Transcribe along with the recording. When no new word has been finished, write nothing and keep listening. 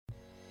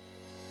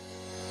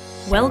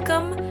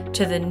Welcome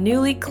to the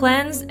newly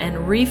cleansed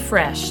and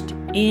refreshed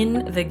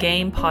In the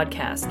Game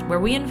podcast, where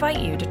we invite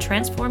you to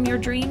transform your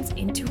dreams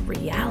into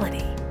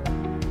reality.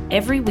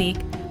 Every week,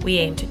 we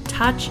aim to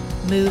touch,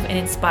 move, and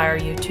inspire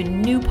you to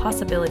new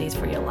possibilities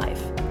for your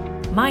life.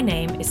 My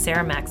name is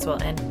Sarah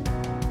Maxwell,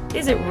 and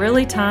is it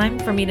really time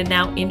for me to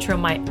now intro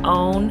my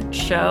own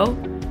show?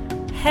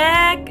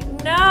 Heck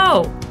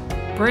no!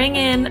 Bring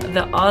in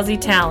the Aussie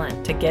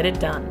talent to get it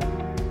done.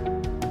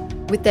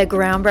 With their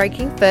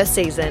groundbreaking first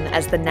season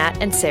as the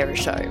Nat and Sarah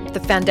Show, the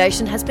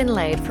foundation has been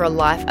laid for a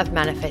life of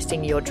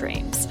manifesting your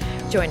dreams.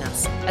 Join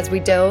us as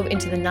we delve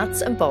into the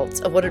nuts and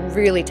bolts of what it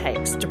really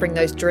takes to bring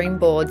those dream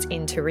boards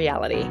into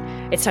reality.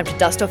 It's time to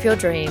dust off your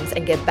dreams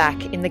and get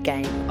back in the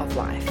game of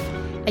life.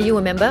 Are you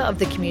a member of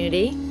the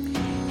community?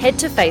 Head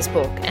to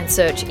Facebook and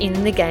search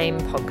In the Game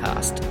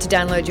podcast to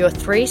download your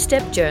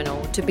 3-step journal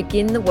to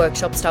begin the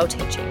workshop-style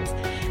teachings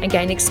and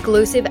gain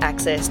exclusive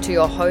access to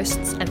your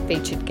hosts and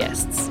featured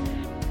guests.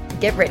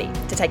 Get ready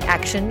to take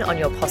action on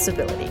your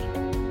possibility.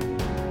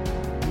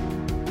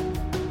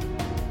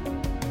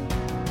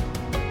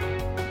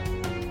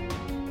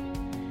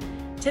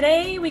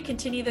 Today, we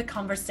continue the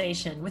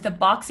conversation with a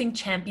boxing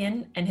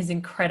champion and his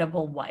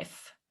incredible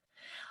wife.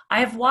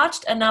 I have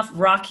watched enough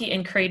Rocky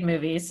and Creed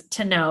movies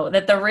to know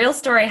that the real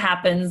story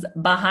happens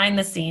behind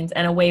the scenes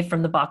and away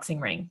from the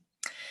boxing ring.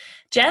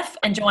 Jeff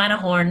and Joanna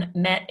Horn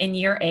met in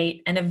year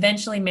 8 and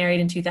eventually married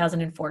in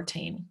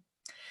 2014.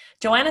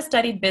 Joanna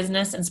studied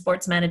business and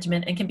sports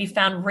management and can be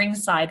found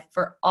ringside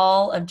for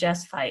all of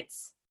Jeff's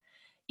fights.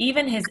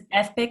 Even his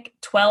epic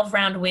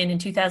 12-round win in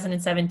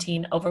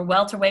 2017 over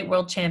welterweight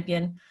world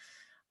champion,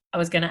 I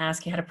was going to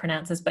ask you how to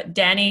pronounce this, but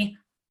Danny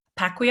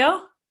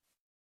Pacquiao?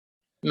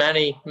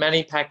 Manny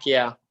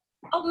Pacquiao.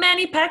 Oh,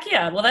 Manny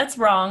Pacquiao. Well, that's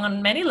wrong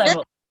on many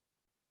levels.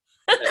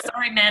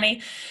 Sorry,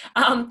 Manny.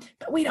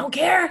 But we don't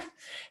care.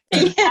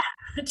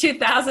 To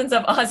thousands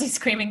of Aussie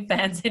screaming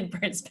fans in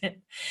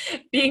Brisbane,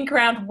 being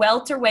crowned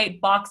welterweight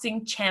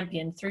boxing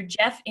champion threw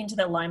Jeff into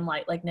the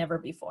limelight like never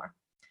before.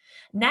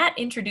 Nat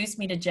introduced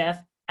me to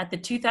Jeff at the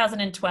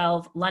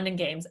 2012 London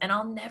Games, and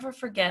I'll never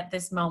forget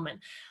this moment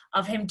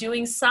of him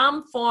doing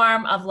some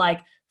form of like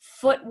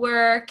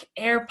footwork,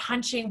 air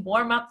punching,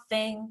 warm-up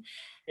thing.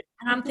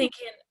 And I'm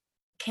thinking,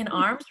 can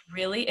arms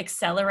really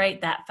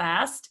accelerate that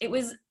fast? It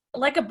was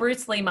like a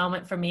Bruce Lee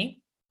moment for me.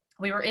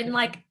 We were in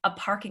like a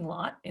parking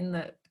lot in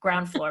the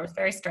ground floor. It was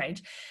very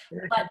strange.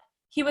 But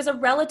he was a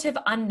relative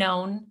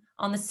unknown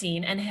on the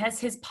scene, and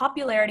as his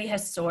popularity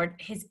has soared,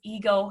 his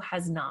ego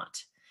has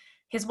not.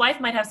 His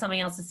wife might have something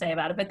else to say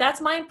about it, but that's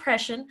my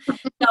impression.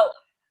 So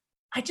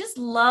I just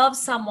love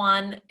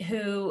someone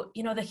who,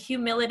 you know, the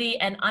humility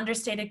and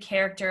understated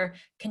character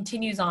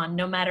continues on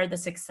no matter the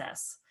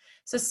success.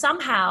 So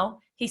somehow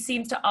he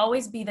seems to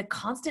always be the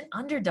constant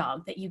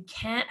underdog that you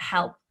can't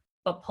help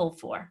but pull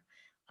for.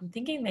 I'm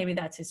thinking maybe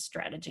that's his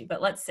strategy,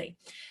 but let's see.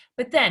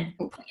 But then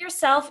put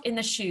yourself in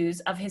the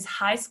shoes of his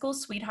high school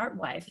sweetheart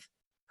wife,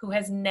 who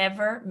has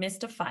never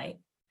missed a fight,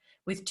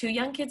 with 2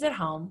 young kids at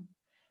home,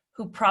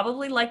 who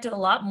probably liked it a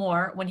lot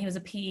more when he was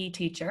a PE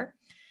teacher.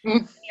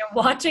 You're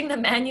watching the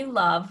man you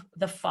love,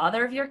 the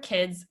father of your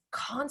kids,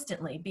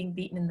 constantly being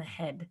beaten in the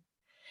head.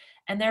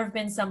 And there have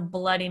been some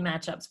bloody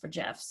matchups for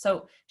Jeff.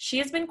 So she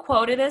has been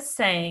quoted as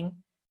saying,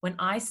 "When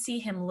I see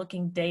him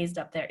looking dazed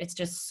up there, it's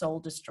just soul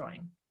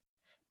destroying."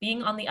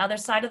 Being on the other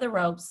side of the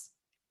ropes,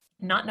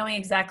 not knowing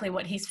exactly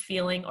what he's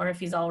feeling or if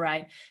he's all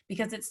right,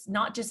 because it's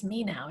not just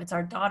me now, it's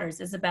our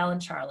daughters, Isabel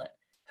and Charlotte,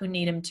 who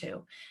need him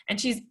too. And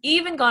she's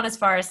even gone as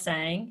far as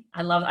saying,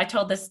 I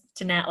told this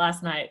to Nat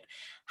last night,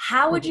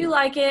 how would you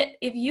like it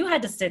if you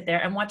had to sit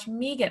there and watch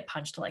me get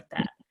punched like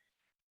that?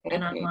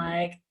 And I'm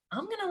like,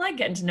 I'm going to like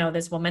getting to know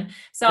this woman.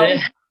 So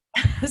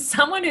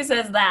someone who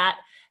says that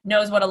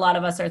knows what a lot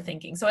of us are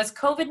thinking. So as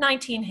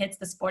COVID-19 hits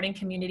the sporting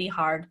community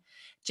hard,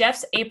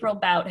 Jeff's April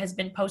bout has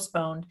been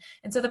postponed.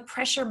 And so the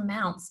pressure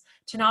mounts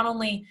to not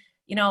only,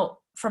 you know,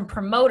 from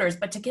promoters,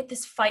 but to get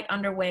this fight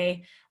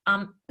underway.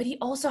 But he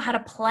also had a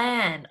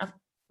plan of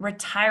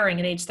retiring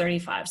at age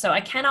 35. So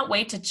I cannot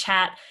wait to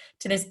chat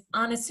to this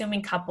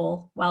unassuming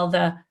couple while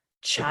the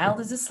child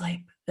is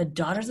asleep, the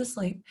daughter's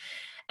asleep.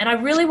 And I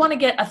really want to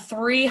get a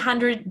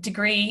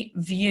 300-degree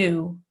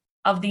view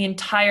of the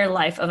entire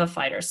life of a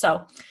fighter.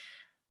 So,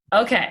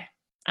 okay.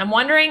 I'm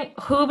wondering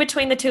who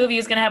between the two of you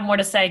is going to have more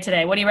to say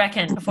today. What do you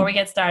reckon before we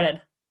get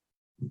started?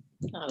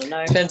 I don't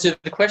know. Depends who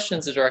the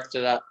questions are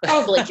directed at.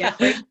 Probably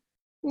Jeffrey.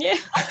 Yeah.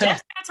 Oh, Jeff's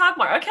going to talk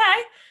more. Okay.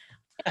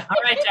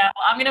 All right, Jeff.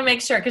 I'm going to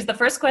make sure because the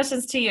first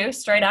question's to you,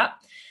 straight up.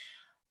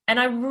 And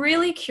I'm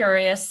really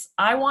curious.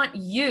 I want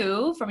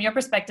you, from your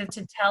perspective,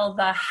 to tell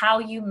the how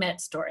you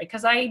met story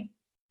because I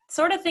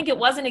sort of think it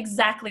wasn't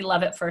exactly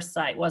love at first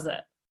sight, was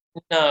it?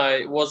 No,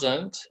 it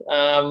wasn't.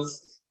 Look,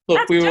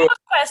 that's Joe's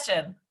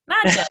question.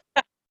 Not Jeff.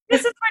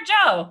 This is for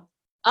Joe.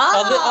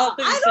 I thought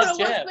it was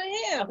for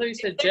him. I thought you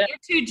said Jeff.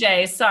 You're 2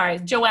 J's. Sorry.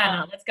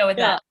 Joanna. Let's go with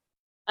that.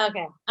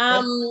 Okay.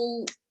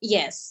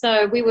 Yes.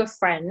 So we were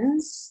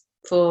friends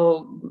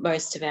for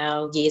most of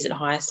our years at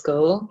high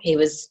school. He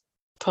was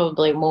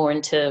probably more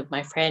into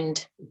my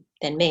friend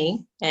than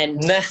me, and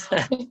Nah.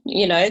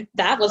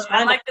 that was I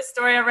fine. like the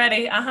story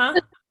already. I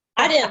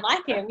didn't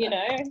like him,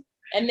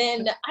 and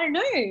then I don't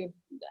know.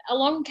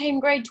 Along came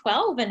grade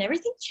 12, and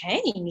everything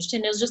changed,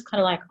 and it was just kind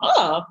of like,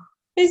 oh,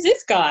 who's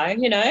this guy?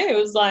 It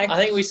was like, I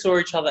think we saw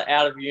each other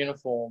out of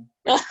uniform,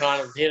 which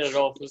kind of hit it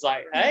off. It was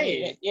like,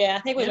 hey, yeah, I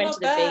think we you're went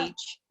to not the bad.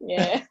 beach.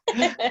 Yeah.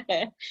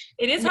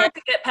 It is hard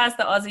to get past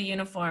the Aussie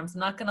uniforms, I'm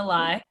not gonna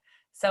lie.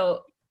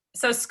 So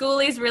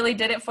schoolies really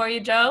did it for you,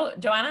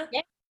 Joanna?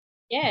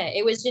 Yeah,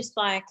 it was just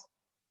like,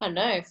 I don't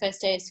know, first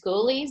day of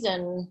schoolies,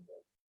 and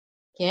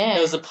yeah.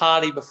 There was a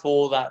party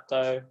before that,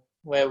 though,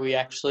 where we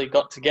actually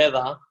got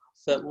together.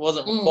 So it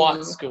wasn't quite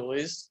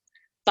schoolies.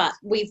 But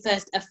we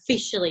first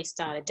officially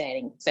started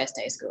dating first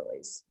day of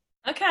schoolies.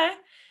 Okay.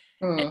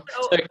 Mm.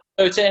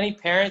 So to any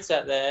parents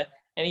out there,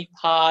 any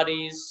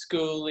parties,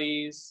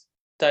 schoolies,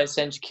 don't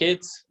send your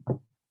kids.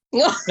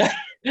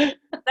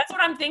 That's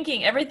what I'm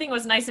thinking. Everything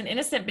was nice and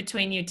innocent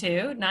between you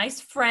two. Nice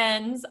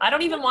friends. I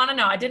don't even want to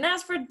know. I didn't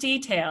ask for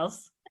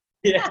details.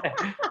 Yeah.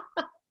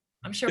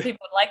 I'm sure people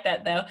would like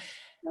that, though.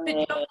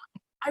 But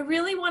I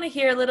really want to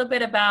hear a little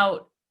bit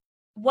about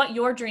what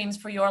your dreams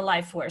for your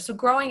life were. So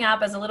growing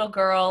up as a little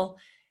girl,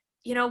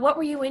 what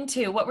were you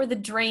into? What were the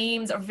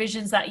dreams or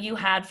visions that you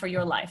had for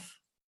your life?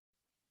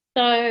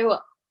 So,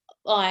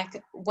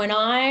 like,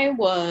 I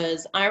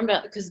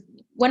remember, because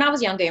when I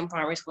was younger in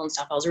primary school and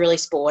stuff, I was really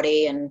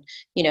sporty and,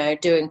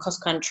 doing cross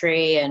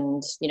country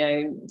and,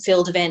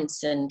 field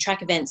events and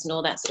track events and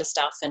all that sort of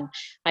stuff. And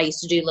I used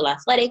to do little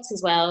athletics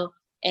as well.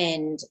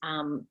 And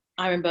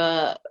I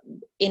remember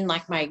in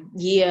like my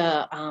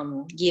year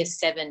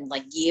 7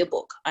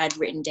 yearbook, I'd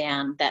written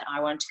down that I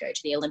wanted to go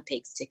to the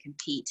Olympics to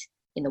compete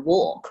in the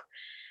walk,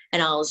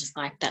 and I was just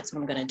like, that's what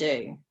I'm going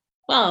to do.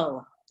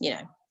 Well,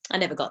 I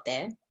never got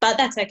there, but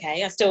that's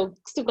okay. I still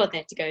got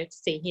there to go to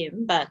see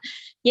him. But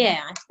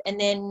yeah, and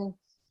then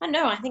I don't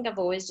know. I think I've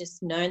always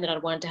just known that I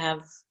wanted to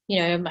have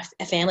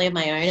a family of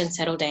my own and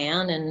settle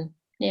down, and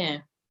yeah.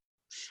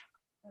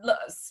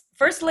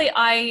 Firstly,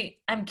 I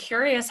am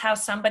curious how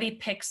somebody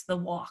picks the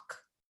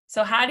walk.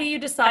 So how do you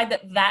decide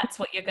that that's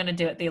what you're going to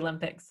do at the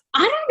Olympics?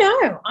 I don't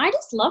know. I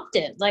just loved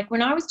it. Like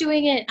when I was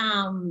doing it,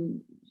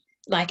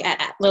 like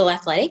at Little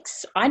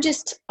Athletics, I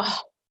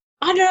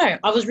don't know.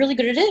 I was really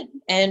good at it.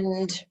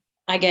 And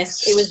I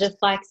guess it was just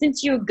like,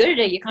 since you're good at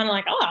it, you're kind of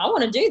like, oh, I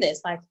want to do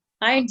this. Like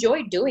I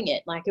enjoyed doing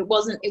it. Like it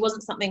wasn't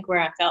something where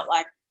I felt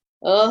like,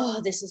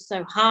 oh, this is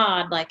so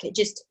hard. Like it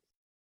just.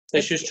 So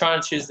she was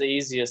trying to choose the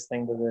easiest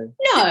thing to do.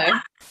 No.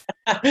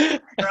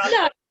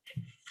 No.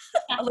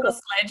 A little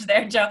sledge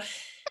there, Joe.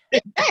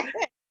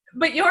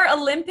 But your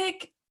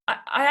Olympic,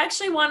 I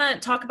actually want to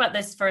talk about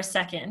this for a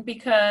second,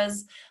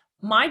 because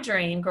my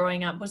dream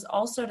growing up was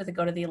also to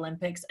go to the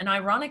Olympics. And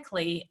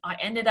ironically, I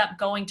ended up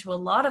going to a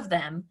lot of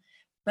them,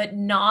 but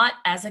not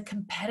as a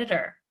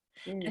competitor.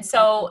 Mm-hmm. And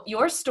so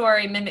your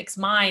story mimics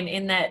mine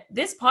in that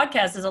this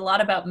podcast is a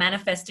lot about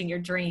manifesting your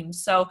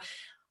dreams. So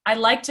I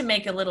like to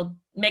make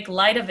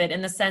light of it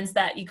in the sense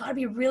that you got to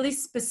be really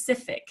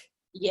specific.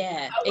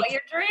 Yeah. About what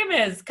your dream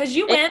is. Because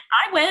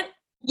I went.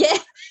 Yeah.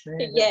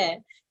 Yeah.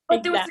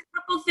 But there was a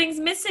couple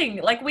things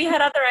missing. Like we had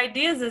other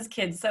ideas as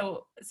kids.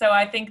 So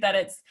I think that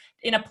it's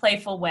in a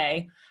playful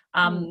way.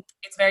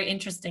 It's very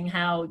interesting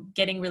how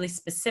getting really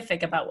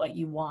specific about what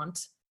you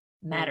want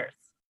matters.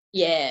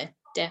 Yeah,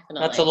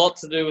 definitely. That's a lot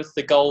to do with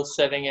the goal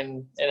setting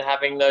and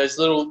having those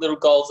little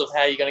goals of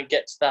how you're going to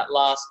get to that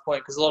last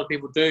point. Because a lot of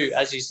people do,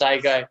 as you say,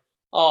 go,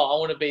 oh, I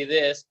want to be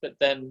this, but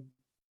then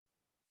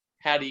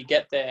how do you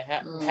get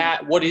there?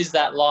 What is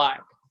that like?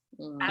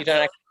 You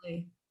don't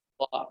actually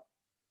like.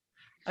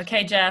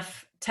 Okay,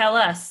 Jeff, tell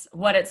us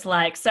what it's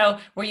like. So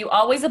were you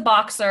always a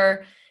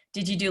boxer?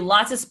 Did you do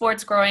lots of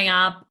sports growing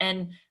up?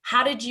 And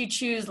how did you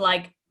choose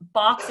like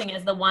boxing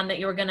as the one that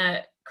you were going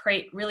to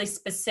create really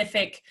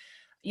specific,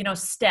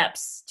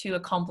 steps to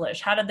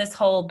accomplish? How did this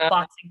whole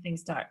boxing thing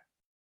start?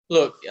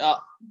 Look,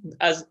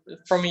 as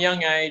from a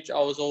young age, I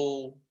was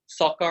all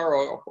soccer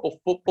or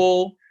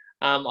football.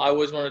 I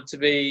always wanted to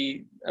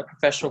be a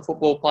professional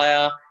football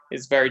player.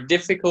 It's very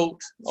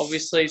difficult,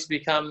 obviously, to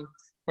become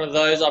one of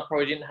those. I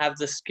probably didn't have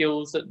the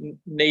skills that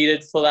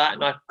needed for that,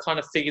 and I kind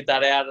of figured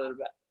that out at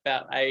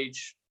about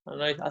age.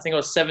 I think I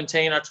was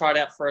 17. I tried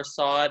out for a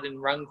side in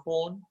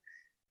Runcorn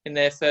in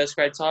their first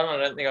grade side,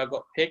 and I don't think I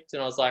got picked.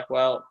 And I was like,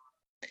 well,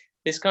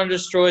 this kind of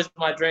destroys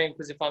my dream,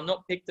 because if I'm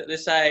not picked at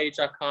this age,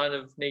 I kind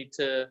of need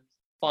to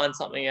find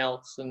something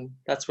else. And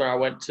that's where I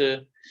went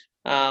to.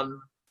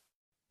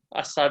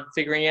 I started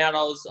figuring out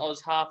I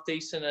was half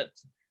decent at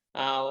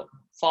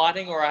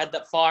fighting, or I had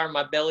that fire in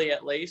my belly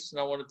at least, and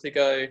I wanted to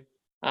go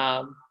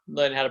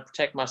learn how to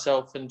protect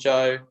myself and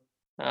Joe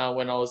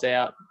when I was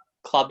out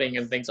clubbing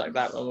and things like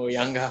that when we were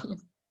younger.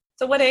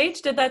 So what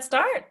age did that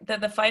start,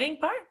 the fighting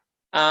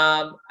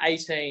part?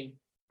 18.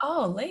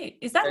 Oh, late.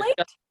 Is that late?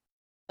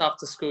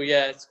 After school,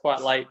 yeah, it's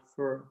quite late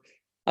for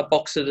a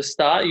boxer to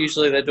start.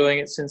 Usually they're doing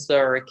it since they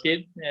were a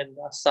kid, and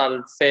I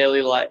started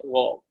fairly late,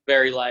 well,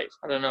 very late.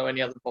 I don't know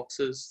any other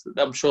boxers.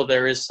 I'm sure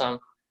there is some.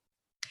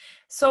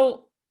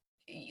 So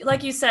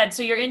like you said,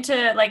 so you're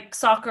into like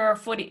soccer,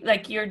 footy,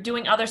 like you're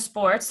doing other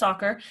sports,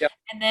 soccer, Yep.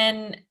 and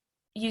then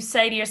you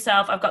say to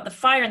yourself, I've got the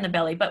fire in the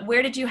belly. But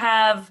where did you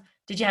have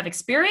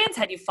experience?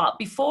 Had you fought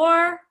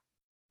before?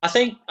 I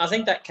think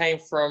that came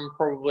from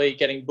probably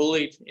getting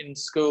bullied in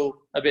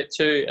school a bit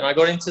too, and I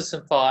got into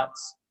some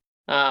fights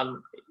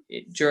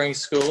during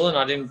school, and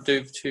I didn't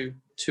do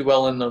too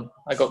well in them.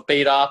 I got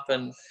beat up,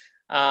 and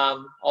I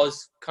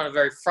was kind of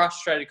very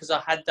frustrated because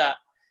I had that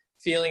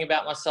feeling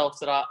about myself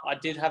that I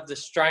did have the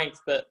strength,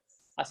 but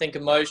I think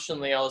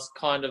emotionally I was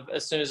kind of,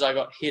 as soon as I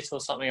got hit or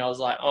something, I was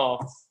like, oh,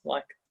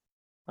 like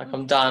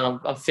I'm done,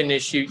 I'm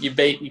finished.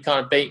 You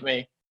kind of beat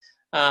me.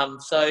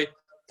 So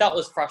that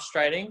was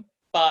frustrating.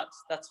 But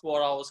that's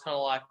what I was kind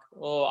of like,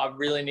 oh, I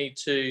really need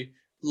to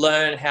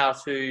learn how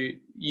to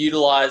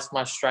utilize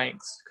my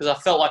strengths, because I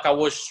felt like I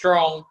was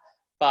strong,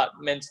 but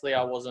mentally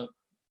I wasn't.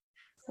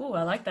 Oh,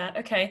 I like that.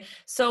 Okay.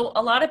 So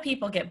a lot of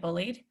people get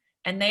bullied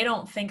and they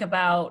don't think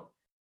about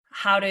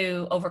how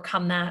to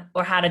overcome that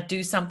or how to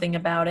do something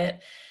about it.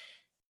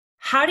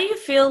 How do you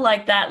feel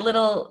like that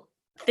little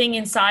thing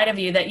inside of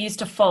you that used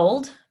to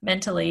fold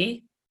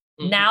mentally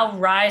now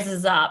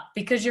rises up,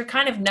 because you're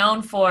kind of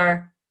known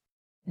for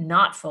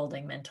not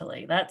folding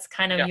mentally? That's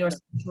kind of your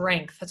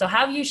strength. So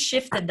how have you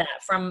shifted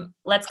that from,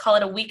 let's call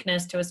it a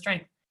weakness, to a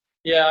strength?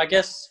 Yeah, I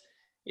guess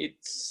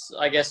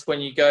when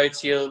you go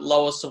to your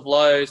lowest of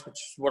lows, which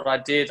is what I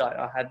did.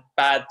 I had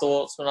bad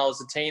thoughts when I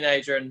was a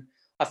teenager, and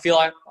I feel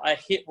like I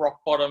hit rock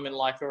bottom in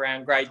like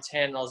around grade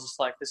 10. I was just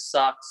like, this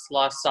sucks,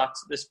 life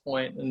sucks at this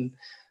point, and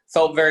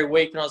felt very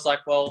weak. And I was like,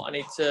 well, I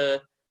need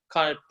to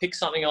kind of pick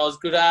something I was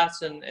good at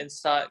and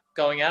start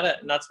going at it.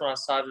 And that's when I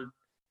started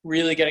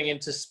really getting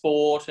into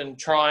sport and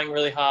trying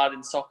really hard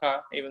in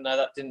soccer, even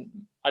though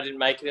I didn't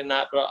make it in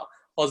that. But I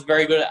was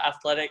very good at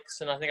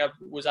athletics, and I think I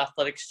was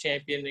athletics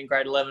champion in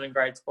grade 11 and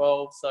grade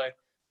 12. So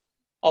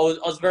I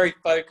was very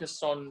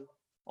focused on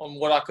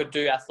what I could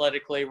do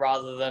athletically,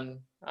 rather than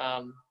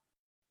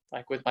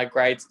like with my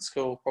grades at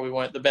school probably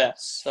weren't the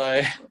best.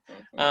 So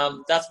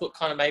that's what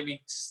kind of made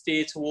me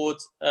steer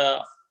towards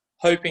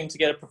hoping to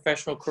get a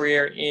professional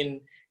career in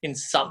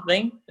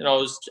something. And I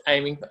was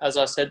aiming, as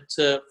I said,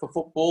 for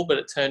football, but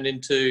it turned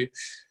into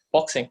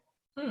boxing.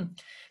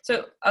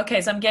 So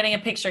I'm getting a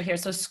picture here.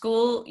 So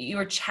school, you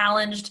were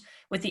challenged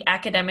with the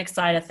academic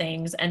side of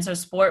things, and so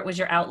sport was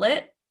your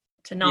outlet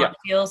to not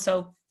feel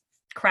so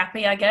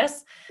crappy, I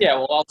guess. Yeah,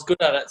 well, I was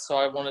good at it, so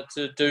I wanted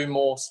to do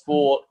more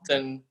sport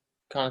than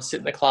kind of sit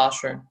in the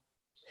classroom.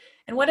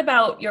 And what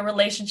about your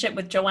relationship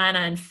with Joanna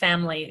and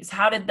families?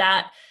 How did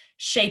that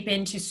shape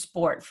into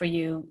sport for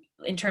you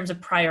in terms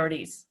of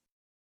priorities?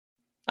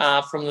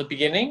 From the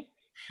beginning?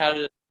 How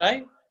did it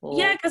say?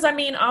 Yeah, because I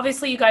mean,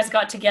 obviously you guys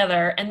got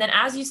together, and then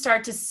as you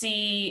start to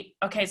see,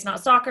 okay, it's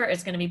not soccer,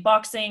 it's going to be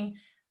boxing.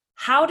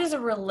 How does a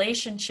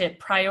relationship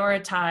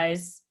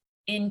prioritize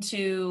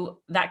into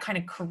that kind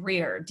of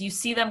career? Do you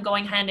see them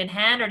going hand in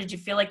hand, or did you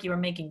feel like you were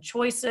making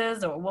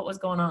choices, or what was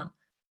going on?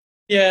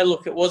 Yeah,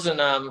 look, it wasn't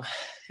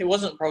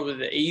probably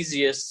the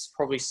easiest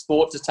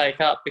sport to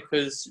take up,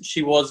 because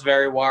she was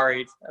very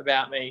worried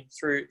about me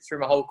through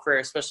my whole career,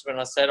 especially when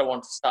I said I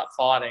wanted to start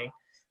fighting,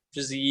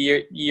 which is a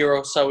year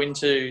or so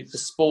into the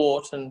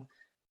sport, and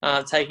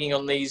taking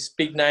on these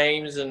big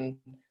names and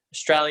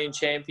Australian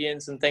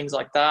champions and things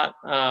like that.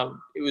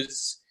 It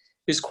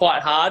was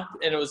quite hard,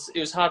 and it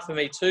was hard for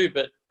me too.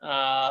 But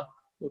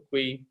look,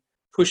 we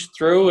pushed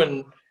through,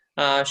 and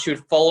she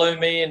would follow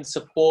me and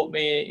support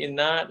me in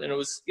that. And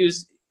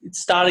it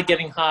started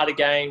getting hard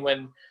again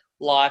when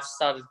life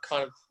started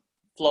kind of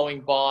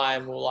flowing by,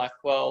 and we're like,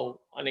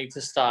 well, I need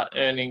to start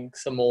earning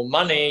some more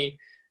money.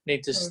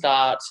 Need to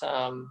start.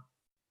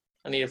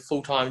 I need a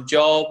full-time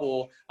job,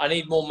 or I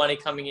need more money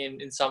coming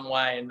in some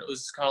way. And it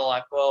was kind of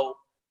like, well,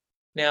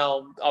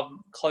 now I'm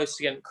close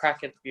to getting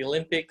crack at the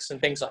Olympics and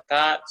things like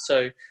that.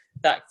 So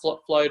that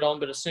flowed on.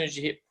 But as soon as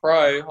you hit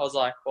pro, I was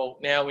like, well,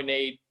 now we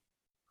need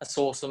a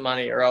source of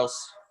money, or else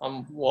I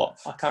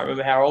can't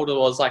remember how old I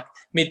was, like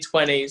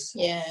mid-20s.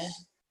 Yeah.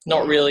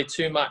 Not really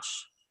too much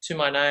to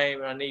my name,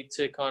 and I need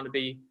to kind of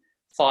be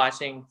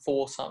fighting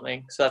for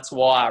something. So that's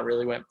why I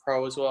really went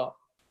pro as well.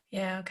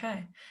 Yeah,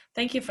 okay.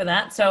 Thank you for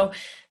that. So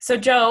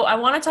Joe, I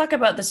want to talk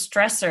about the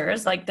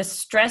stressors, like the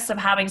stress of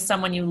having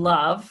someone you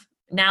love,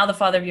 now the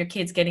father of your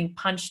kids, getting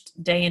punched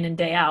day in and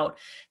day out.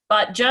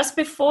 But just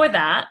before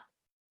that,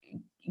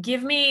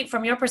 give me,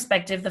 from your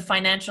perspective, the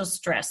financial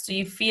stress. Do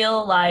you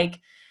feel like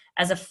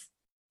as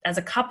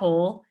a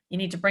couple, you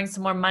need to bring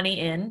some more money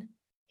in?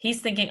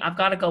 He's thinking, I've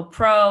got to go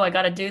pro, I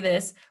got to do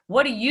this.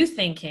 What are you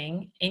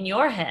thinking in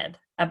your head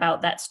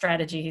about that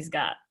strategy he's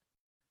got?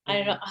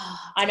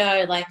 I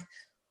know, like,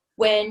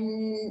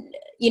 when,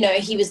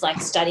 he was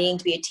like studying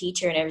to be a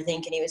teacher and everything,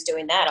 and he was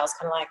doing that, I was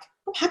kind of like,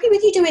 I'm happy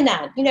with you doing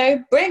that,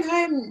 bring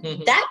home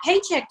that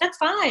paycheck, that's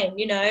fine,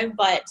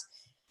 but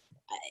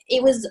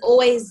it was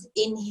always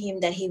in him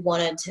that he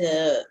wanted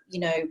to,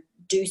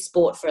 do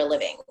sport for a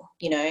living,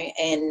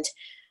 and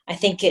I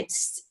think it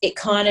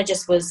kind of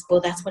just was,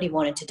 well, that's what he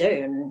wanted to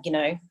do. And,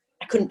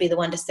 I couldn't be the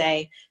one to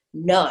say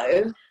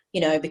no,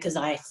 because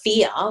I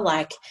fear,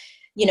 like,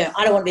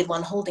 I don't want to be the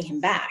one holding him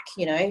back.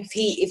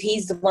 If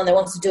he's the one that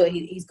wants to do it,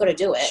 he's got to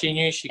do it. She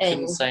knew she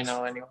couldn't say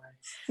no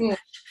anyway.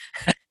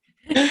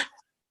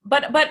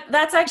 But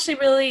that's actually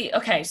really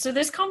okay. So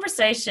this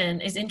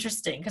conversation is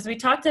interesting because we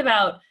talked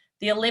about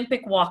the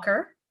Olympic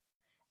walker,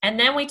 and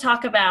then we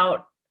talk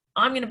about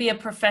I'm going to be a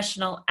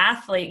professional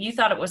athlete. You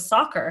thought it was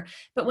soccer,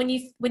 but when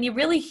you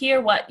really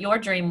hear what your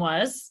dream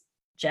was,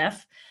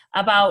 Jeff,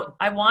 about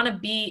I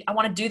want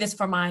to do this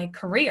for my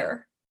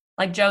career,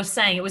 like Joe's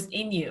saying, it was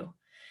in you.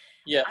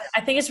 Yeah,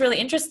 I think it's really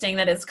interesting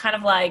that it's kind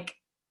of like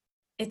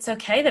it's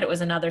okay that it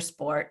was another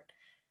sport.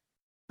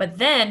 But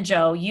then,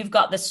 Joe, you've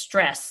got the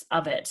stress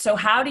of it. So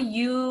how do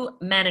you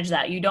manage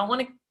that? You don't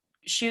want to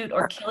shoot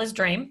or kill his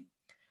dream.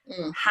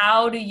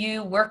 How do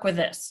you work with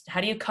this?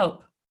 How do you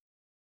cope?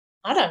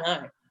 I don't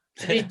know.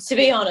 To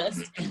be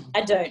honest,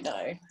 I don't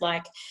know.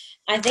 Like,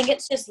 I think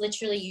it's just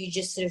literally you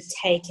just sort of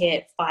take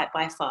it fight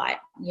by fight,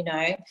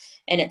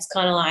 and it's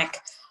kind of like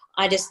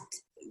I just,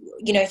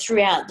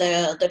 throughout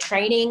the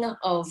training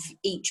of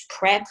each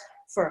prep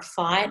for a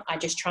fight, I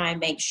just try and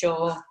make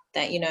sure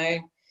that,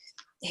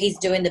 he's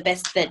doing the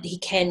best that he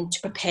can to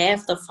prepare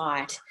for the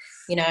fight.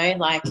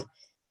 Like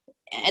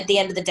at the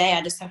end of the day,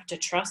 I just have to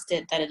trust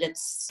it that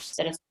it's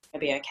going to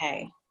be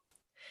okay.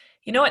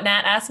 You know what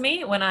Nat asked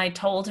me when I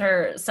told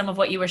her some of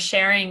what you were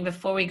sharing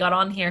before we got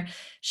on here?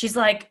 She's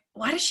like,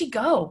 why does she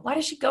go? Why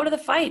does she go to the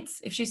fights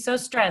if she's so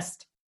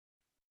stressed?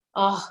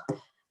 Oh,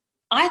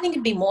 I think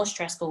it'd be more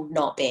stressful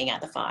not being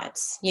at the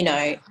fights,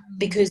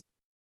 because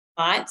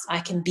fights, I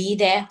can be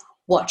there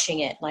watching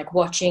it,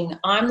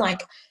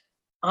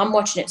 I'm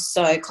watching it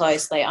so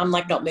closely. I'm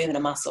like not moving a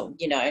muscle,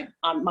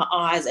 my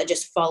eyes are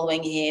just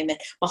following him and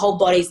my whole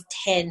body's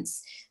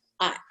tense.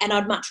 And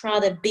I'd much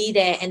rather be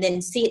there and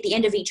then see at the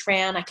end of each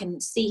round, I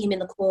can see him in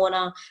the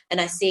corner and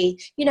I see,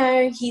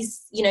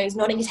 he's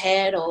nodding his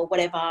head or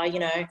whatever,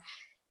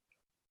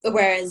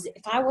 Whereas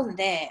if I wasn't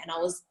there and I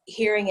was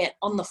hearing it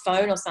on the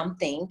phone or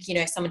something,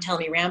 someone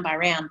telling me round by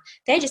round,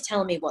 they're just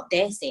telling me what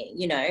they're seeing,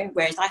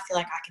 whereas I feel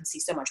like I can see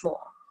so much more.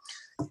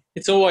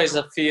 It's always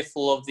a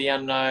fearful of the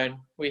unknown.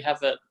 We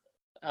have it,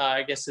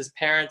 I guess, as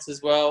parents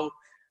as well.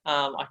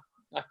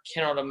 I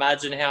cannot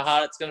imagine how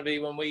hard it's going to be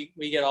when we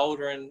get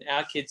older and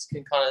our kids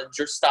can kind of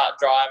just start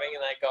driving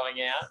and they're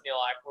going out. And you're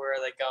like, where are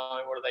they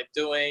going? What are they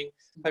doing?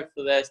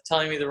 Hopefully they're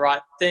telling me the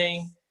right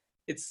thing.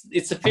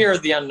 It's a fear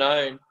of the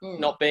unknown,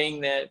 not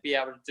being there, be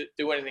able to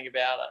do anything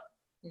about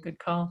it. Good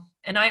call.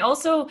 And I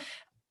also,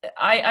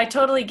 I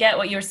totally get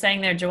what you're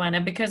saying there,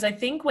 Joanna, because I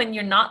think when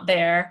you're not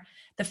there,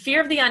 the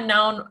fear of the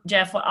unknown,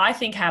 Jeff, what I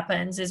think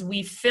happens is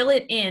we fill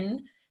it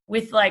in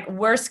with like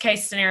worst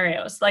case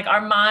scenarios. Like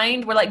our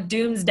mind, we're like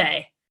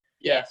doomsday.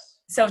 Yes.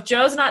 So if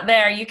Joe's not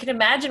there, you can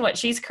imagine what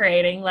she's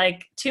creating,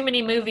 like too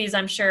many movies,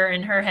 I'm sure,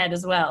 in her head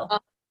as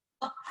well.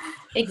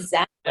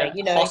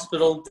 Exactly.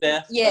 Hospital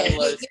death. Yeah.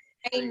 Your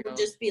brain will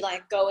just be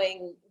like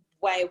going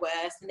way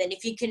worse. And then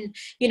if you can,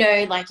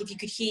 if you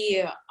could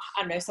hear,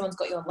 I don't know, someone's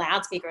got you on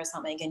loudspeaker or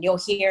something and you're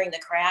hearing the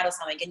crowd or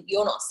something and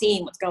you're not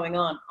seeing what's going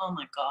on. Oh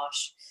my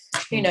gosh.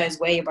 Who knows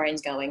where your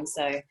brain's going.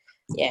 So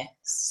yeah,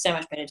 so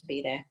much better to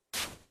be there.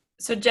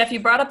 So Jeff, you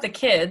brought up the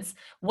kids.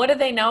 What do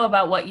they know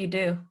about what you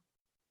do?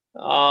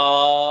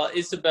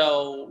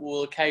 Isabel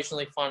will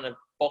occasionally find a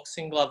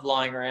boxing glove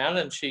lying around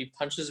and she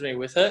punches me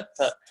with it.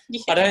 But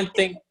I don't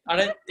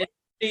it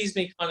sees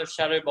me kind of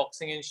shadow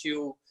boxing and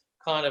she'll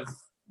kind of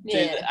do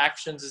the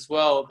actions as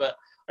well. But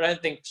I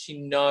don't think she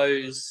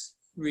knows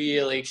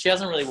really. She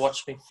hasn't really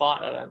watched me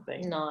fight, I don't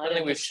think. No, I don't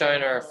think we've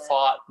shown her a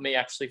fight, me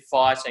actually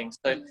fighting.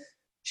 So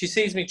she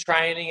sees me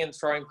training and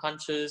throwing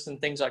punches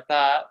and things like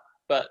that,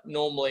 but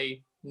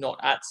normally not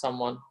at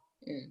someone.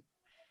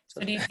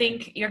 So do you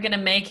think you're going to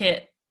make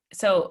it?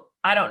 So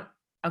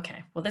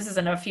okay, well, this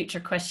isn't a future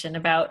question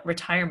about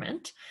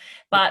retirement,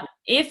 but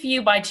if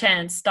you by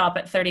chance stop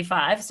at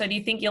 35, so do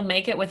you think you'll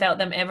make it without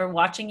them ever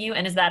watching you?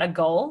 And is that a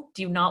goal?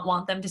 Do you not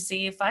want them to see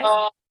you fight?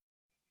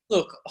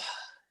 Look,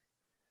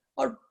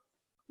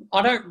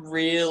 I don't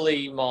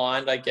really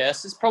mind, I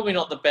guess. It's probably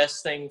not the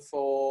best thing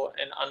for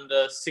an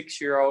under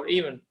 6-year-old,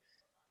 even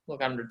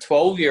under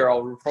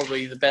 12-year-old would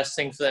probably be the best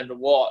thing for them to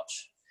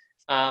watch.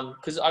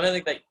 Because I don't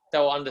think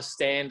they'll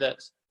understand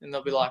it and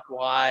they'll be like,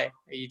 why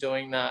are you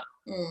doing that?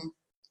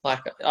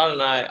 Like, I don't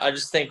know. I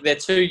just think they're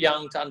too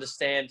young to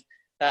understand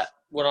that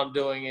what I'm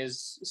doing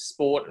is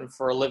sport and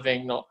for a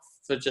living, not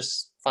for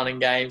just fun and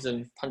games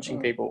and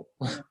punching people.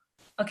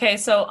 Okay,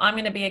 so I'm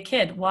going to be a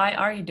kid. Why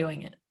are you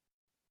doing it?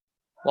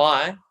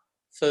 Why?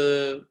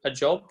 For a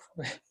job.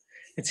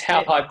 It's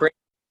how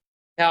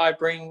I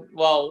bring,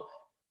 well,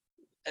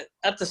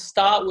 at the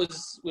start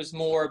was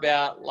more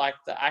about like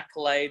the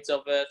accolades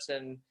of it,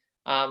 and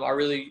I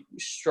really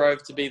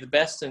strove to be the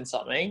best in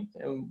something,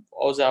 and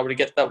I was able to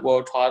get that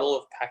world title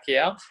of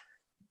Pacquiao.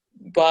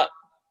 But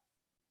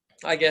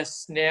I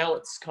guess now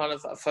it's kind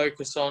of a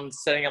focus on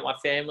setting up my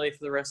family for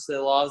the rest of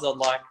their lives. I'd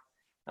like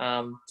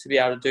to be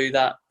able to do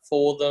that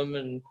for them,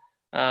 and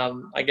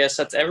I guess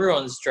that's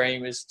everyone's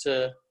dream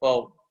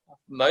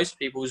most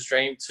people's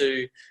dream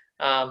to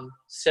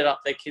set up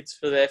their kids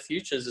for their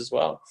futures as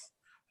well.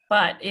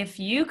 But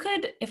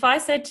if I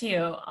said to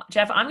you,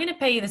 Jeff, I'm going to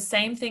pay you the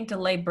same thing to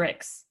lay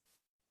bricks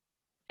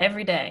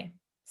every day,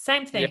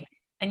 same thing,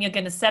 and you're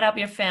going to set up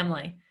your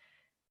family,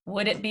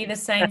 would it be the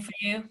same for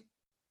you?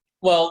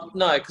 Well,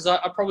 no, because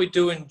I probably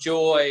do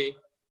enjoy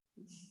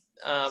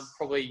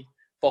probably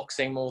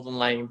boxing more than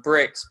laying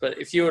bricks. But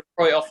if you would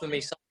probably offer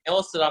me something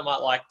else that I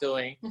might like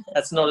doing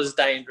that's not as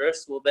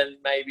dangerous, well, then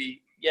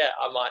maybe,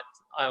 I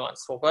might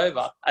swap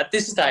over. At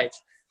this stage,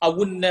 I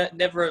wouldn't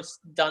never have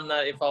done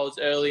that if I was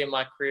early in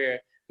my career,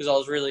 because I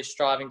was really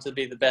striving to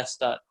be the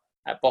best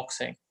at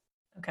boxing.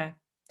 Okay.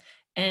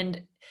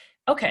 And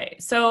okay,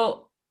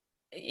 so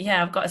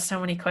yeah, I've got so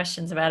many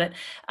questions about it.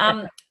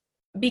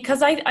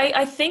 Because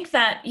I think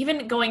that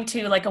even going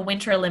to like a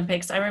Winter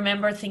Olympics, I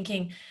remember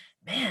thinking,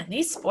 man,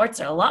 these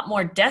sports are a lot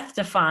more death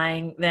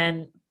defying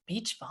than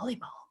beach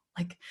volleyball.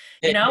 Like,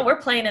 we're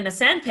playing in a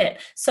sand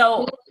pit.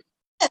 So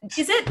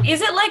is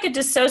it like a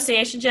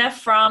dissociation, Jeff,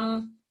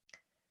 from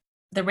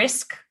the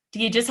risk? Do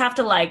you just have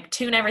to like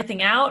tune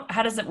everything out?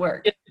 How does it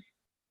work?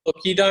 Look,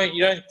 you don't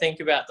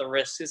think about the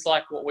risks. It's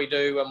like what we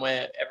do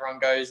when everyone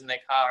goes in their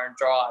car and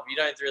drive. You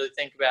don't really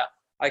think about,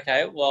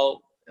 okay,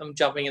 well, I'm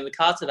jumping in the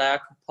car today, I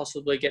could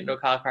possibly get into a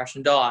car crash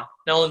and die.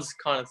 No one's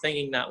kind of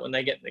thinking that when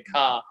they get in the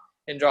car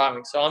and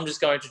driving. So I'm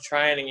just going to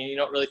training and you're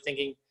not really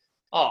thinking,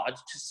 I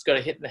just got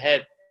a hit in the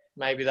head.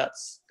 Maybe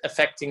that's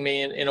affecting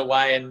me in a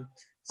way and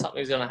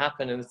something's going to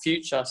happen in the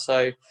future.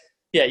 So,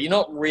 yeah, you're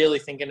not really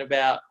thinking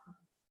about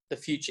the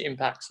future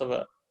impacts of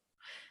it.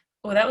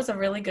 Well, that was a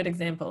really good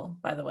example,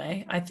 by the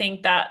way. I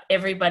think that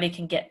everybody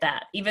can get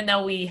that, even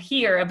though we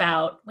hear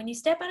about when you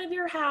step out of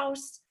your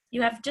house,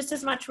 you have just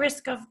as much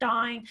risk of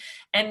dying,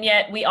 and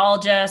yet we all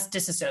just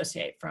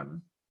disassociate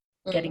from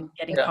getting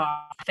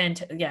caught.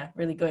 Yeah,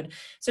 really good.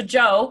 So,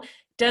 Joe,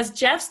 does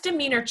Jeff's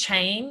demeanor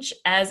change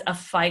as a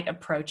fight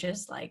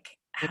approaches? Like,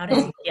 how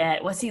does he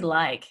get? What's he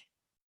like?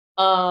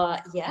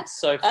 Yes.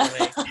 So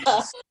funny.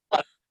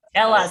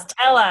 Tell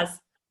us.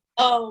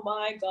 Oh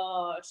my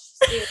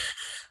gosh.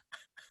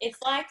 It's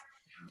like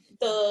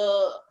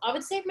I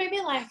would say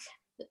maybe like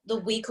the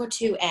week or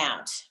two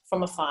out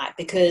from a fight,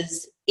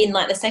 because in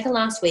like the second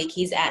last week,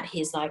 he's at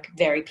his like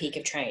very peak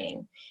of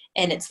training.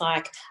 And it's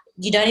like,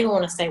 you don't even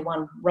want to say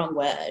one wrong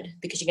word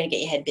because you're going to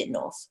get your head bitten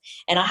off.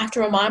 And I have to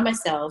remind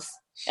myself,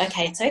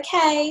 okay, it's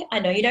okay. I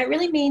know you don't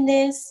really mean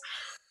this.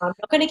 I'm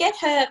not going to get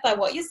hurt by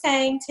what you're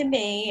saying to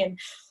me. And,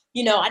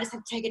 I just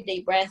have to take a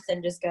deep breath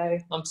and just go,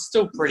 I'm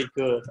still pretty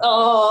good.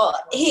 Oh,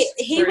 he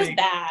was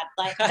bad.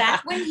 Like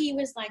back when he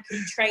was like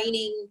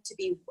training to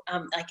be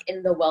like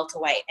in the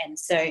welterweight. And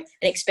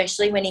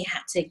especially when he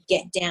had to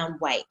get down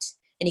weight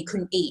and he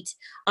couldn't eat.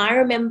 I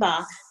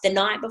remember the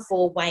night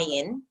before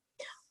weigh-in,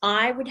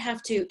 I would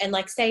have to, and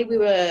like say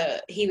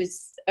he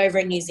was over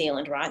in New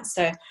Zealand, right?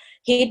 So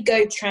he'd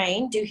go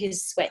train, do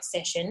his sweat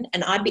session,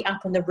 and I'd be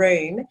up in the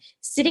room,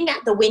 sitting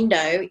at the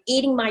window,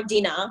 eating my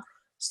dinner,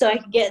 so I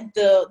could get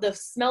the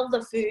smell of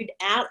the food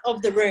out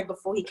of the room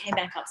before he came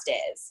back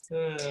upstairs.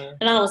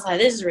 And I was like,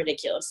 this is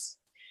ridiculous.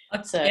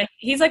 So yeah,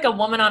 he's like a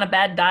woman on a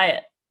bad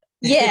diet.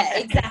 Yeah,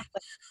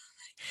 exactly.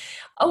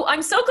 Oh,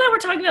 I'm so glad we're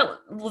talking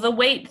about the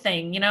weight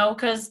thing,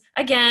 because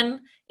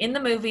again, in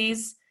the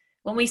movies,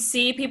 when we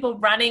see people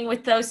running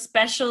with those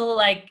special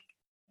like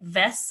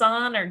vests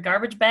on or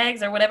garbage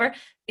bags or whatever,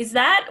 is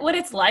that what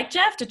it's like,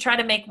 Jeff, to try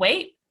to make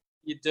weight?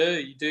 You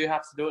do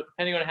have to do it,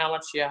 depending on how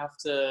much you have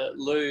to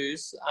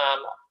lose.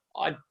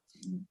 My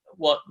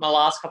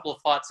last couple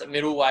of fights at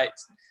middleweight,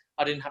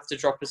 I didn't have to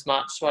drop as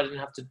much, so I didn't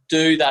have to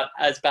do that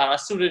as bad. I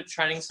still did a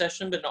training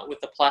session, but not with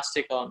the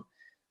plastic on.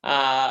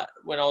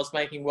 When I was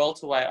making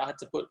welterweight, I had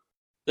to put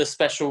the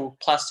special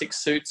plastic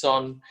suits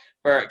on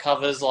where it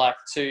covers like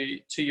to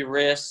your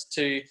wrist,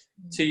 to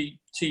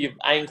your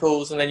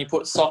ankles, and then you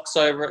put socks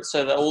over it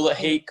so that all the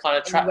heat kind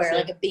of traps. Wear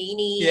like a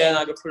beanie. Yeah, and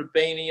I could put a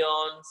beanie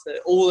on, so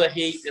all the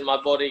heat in my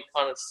body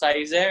kind of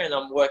stays there, and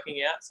I'm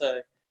working out.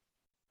 So,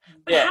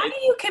 but how do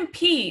you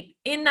compete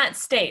in that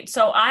state?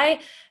 So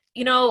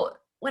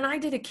when I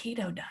did a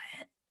keto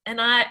diet, and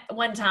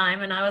one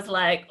time, and I was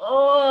like,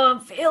 oh, I'm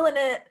feeling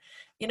it.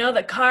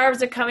 The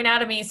carbs are coming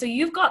out of me. So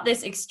you've got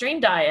this extreme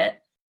diet.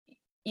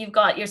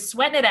 You're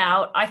sweating it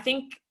out. I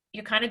think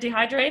you're kind of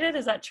dehydrated.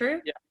 Is that true?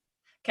 Yeah.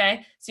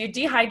 Okay. So you're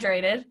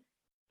dehydrated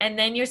and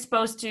then you're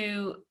supposed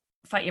to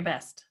fight your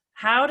best.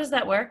 How does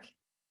that work?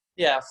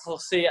 Yeah. Well,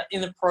 see,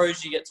 in the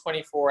pros, you get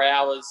 24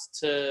 hours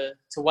to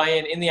weigh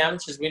in. In the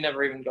amateurs, we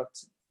never even got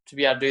to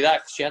be able to do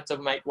that because you had to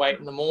make weight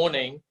in the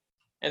morning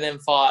and then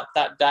fight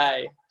that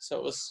day. So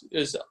it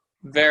was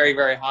very,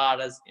 very hard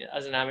as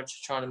an amateur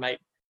trying to make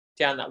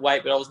down that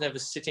weight, but I was never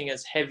sitting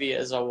as heavy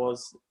as I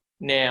was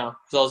now,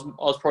 because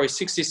I was probably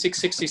 66,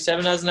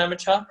 67 as an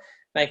amateur,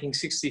 making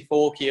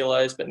 64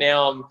 kilos, but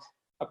now I'm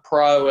a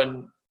pro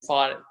and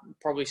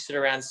probably sit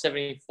around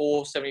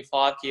 74,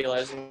 75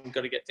 kilos and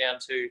got to get down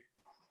to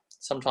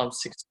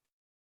sometimes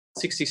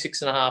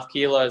 66 and a half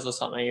kilos or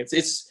something.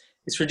 It's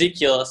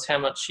ridiculous how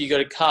much you got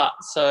to cut.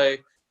 So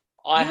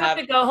I have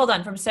to go, hold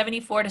on, from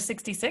 74 to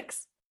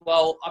 66?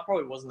 Well, I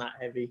probably wasn't that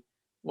heavy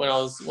when I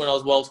was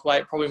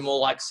welterweight, probably more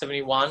like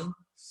 71.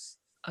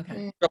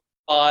 Okay. Dropped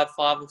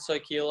five or so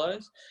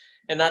kilos.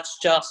 And that's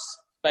just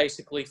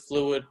basically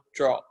fluid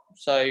drop.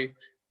 So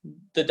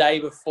the day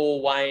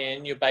before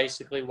weigh-in, you're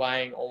basically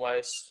weighing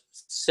almost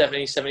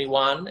 70,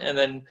 71. And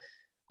then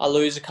I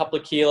lose a couple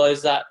of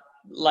kilos that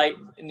late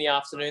in the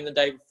afternoon the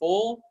day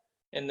before.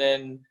 And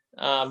then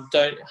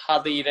don't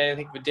hardly eat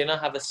anything for dinner,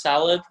 have a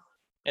salad,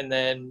 and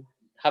then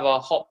have a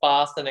hot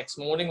bath the next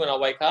morning when I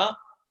wake up.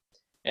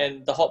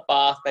 And the hot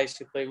bath,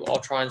 basically, I'll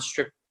try and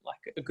strip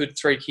like a good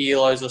 3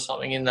 kilos or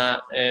something in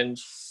that. And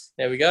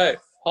there we go.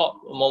 Hot.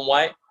 I'm on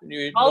weight.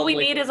 All we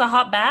need is a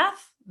hot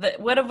bath?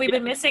 What have we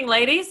been missing,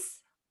 ladies?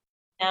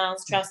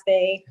 Pounds, trust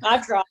me.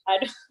 I've tried.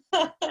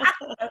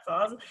 That's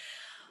awesome.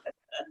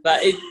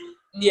 But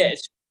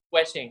it's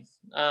sweating.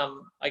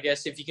 I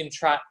guess if you can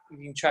trap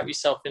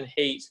yourself in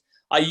heat.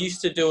 I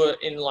used to do it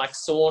in like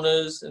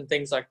saunas and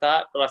things like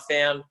that, but I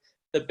found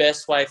the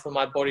best way for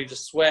my body to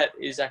sweat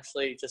is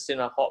actually just in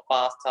a hot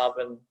bathtub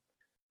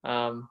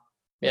and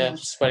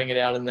just sweating it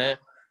out in there.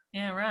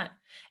 Yeah, right.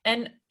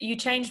 And you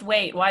changed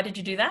weight. Why did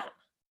you do that?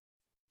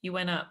 You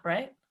went up,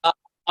 right?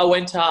 I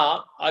went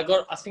up. I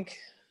think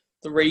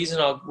the reason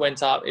I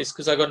went up is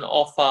because I got an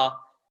offer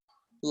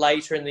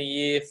later in the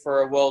year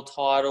for a world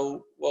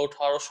title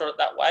shot at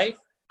that weight.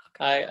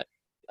 Okay.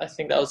 I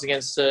think that was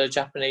against a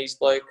Japanese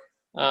bloke,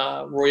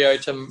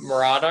 Ryota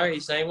Murata,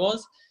 his name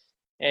was.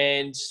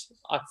 And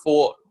I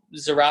fought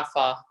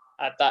Zerafa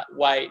at that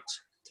weight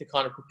to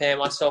kind of prepare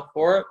myself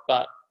for it,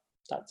 but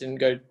that didn't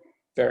go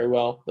very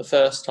well the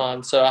first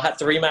time. So I had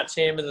to rematch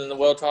him, and then the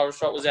world title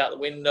shot was out the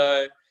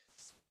window.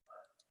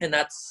 And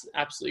that's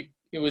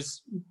it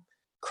was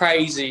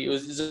crazy. It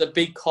was a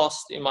big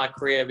cost in my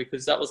career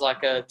because that was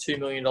like a $2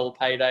 million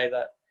payday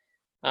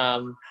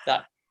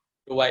that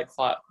the weight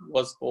fight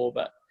was for.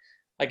 But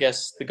I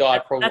guess the guy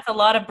probably... That's a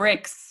lot of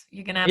bricks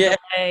you're going to have to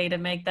pay to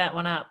make that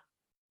one up.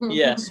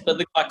 Yes, but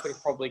the guy could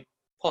have probably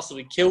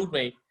possibly killed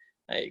me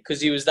because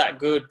he was that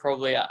good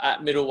probably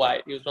at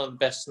middleweight. He was one of the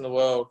best in the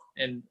world.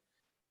 And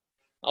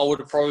I would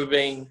have probably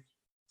been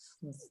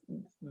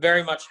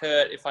very much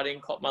hurt if I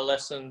didn't cop my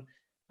lesson,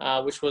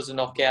 which was a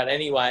knockout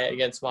anyway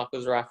against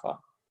Marcos Rafa.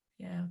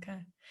 Yeah, okay.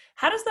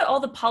 How does all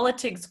the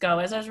politics go?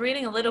 As I was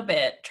reading a little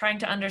bit, trying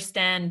to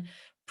understand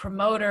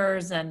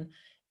promoters and,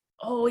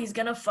 he's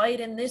going to fight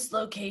in this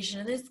location,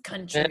 in this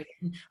country,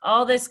 and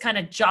all this kind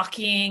of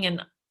jockeying.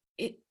 And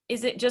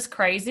is it just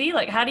crazy?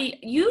 Like, how do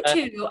you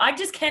two, I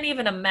just can't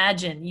even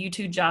imagine you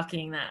two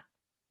jockeying that.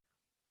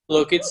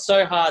 Look, it's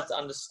so hard to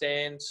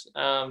understand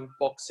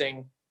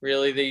boxing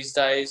really these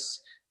days.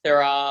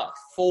 There are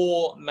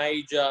 4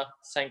 major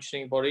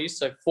sanctioning bodies,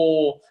 so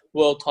 4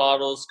 world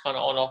titles kind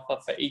of on offer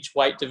for each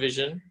weight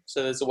division.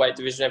 So there's a weight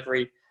division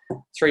every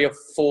 3 or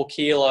 4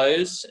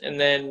 kilos, and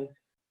then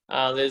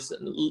there's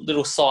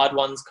little side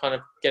ones kind of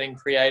getting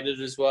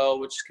created as well,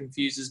 which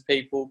confuses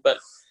people. But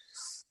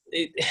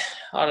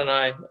I don't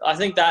know. I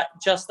think that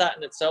just that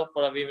in itself,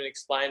 what I've even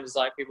explained is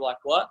like people are like,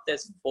 what?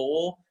 There's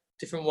 4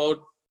 different world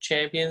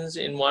champions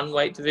in one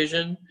weight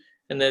division,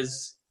 and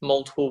there's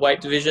multiple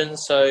weight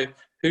divisions. So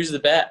who's the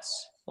best?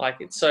 Like,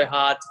 it's so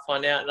hard to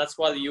find out. And that's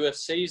why the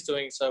UFC is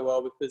doing so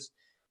well, because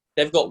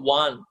they've got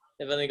one.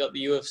 They've only got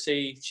the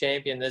UFC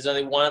champion. There's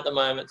only one at the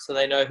moment, so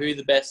they know who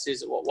the best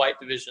is at what weight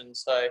division.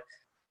 So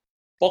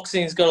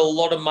boxing's got a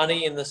lot of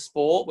money in the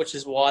sport, which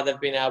is why they've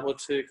been able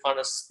to kind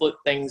of split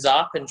things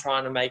up and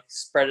trying to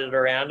spread it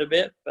around a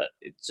bit. But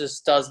it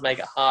just does make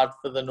it hard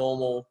for the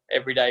normal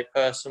everyday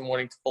person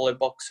wanting to follow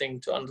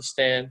boxing to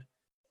understand.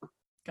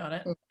 Got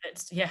it.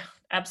 It's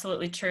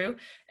absolutely true.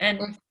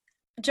 And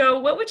Joe,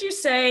 what would you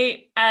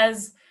say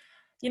as,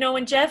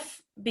 when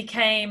Jeff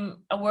became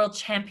a world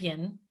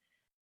champion,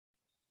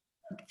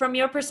 from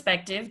your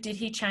perspective, did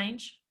he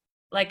change?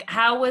 Like,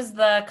 how was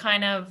the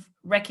kind of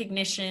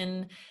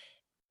recognition?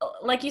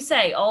 Like you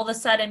say, all of a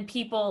sudden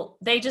people,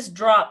 they just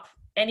drop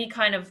any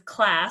kind of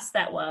class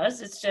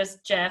it's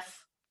just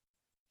Jeff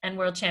and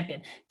world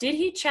champion. Did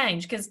he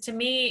change? Because to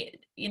me,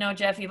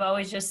 Jeff, you've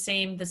always just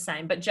seemed the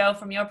same. But Joe,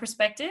 from your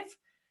perspective,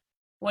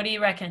 what do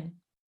you reckon?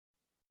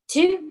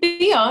 To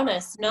be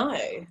honest, no.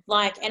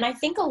 And I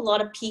think a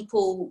lot of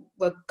people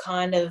were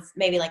kind of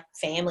maybe like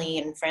family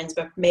and friends,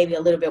 but maybe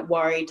a little bit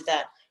worried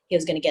that he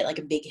was going to get like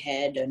a big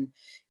head and,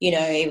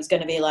 he was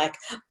going to be like,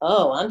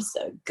 oh, I'm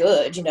so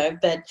good,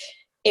 but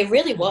it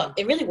really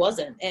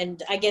wasn't.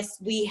 And I guess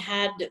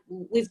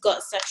we've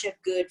got such a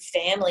good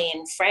family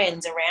and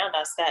friends around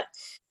us that,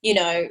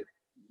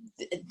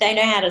 they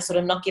know how to sort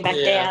of knock you back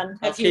down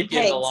a few pegs. You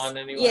in the line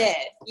anyway.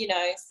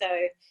 Yeah, so...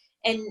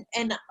 And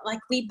like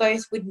we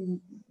both would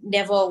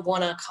never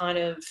want to kind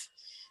of,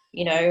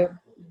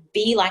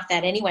 be like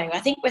that anyway. I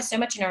think we're so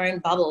much in our own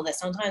bubble that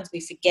sometimes we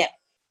forget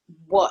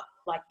what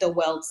like the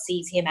world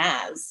sees him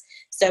as.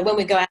 So when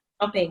we go out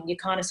shopping, you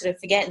kind of sort of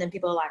forget, and then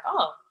people are like,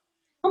 oh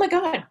my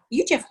God,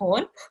 you Jeff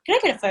Horn? Can I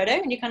get a photo?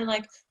 And you're kind of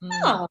like,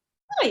 oh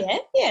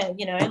yeah,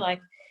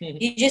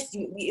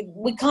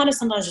 we kind of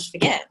sometimes just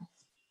forget.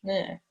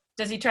 Yeah.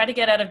 Does he try to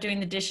get out of doing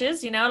the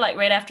dishes, like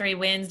right after he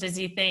wins? Does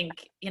he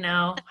think,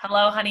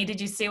 hello, honey, did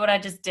you see what I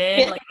just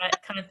did? Like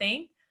that kind of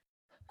thing?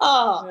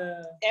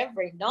 Oh,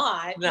 every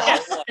night. No,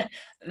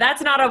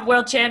 That's not a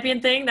world champion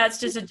thing. That's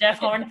just a Jeff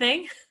Horn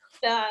thing.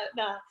 No.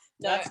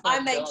 That's I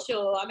my make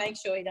job.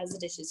 sure he does the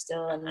dishes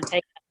still and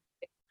take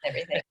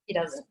everything. He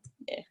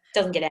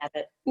doesn't get out of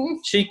it.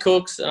 She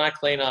cooks and I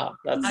clean up.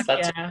 That's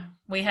Yeah,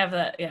 we have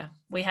that. Yeah,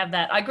 we have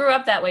that. I grew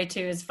up that way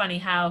too. It's funny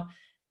how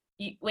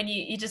when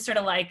you just sort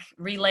of like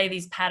relay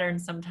these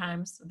patterns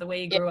sometimes, the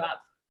way you grew up.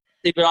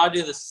 See, but I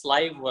do the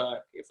slave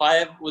work. If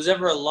I was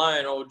ever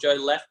alone or Joe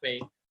left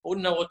me, I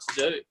wouldn't know what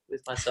to do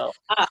with myself.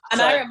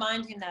 And I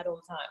remind him that all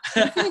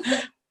the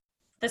time.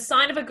 The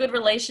sign of a good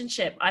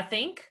relationship, I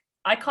think.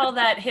 I call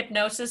that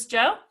hypnosis,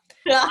 Joe.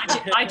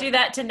 I do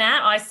that to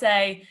Nat. I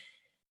say,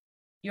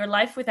 your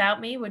life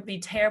without me would be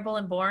terrible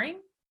and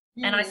boring.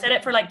 And I said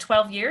it for like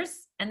 12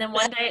 years. And then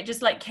one day it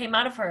just like came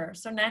out of her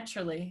so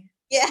naturally.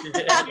 Yeah.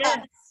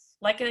 Yes,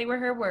 like they were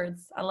her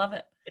words. I love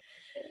it.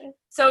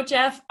 So,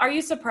 Jeff, are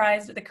you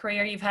surprised with the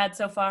career you've had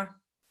so far?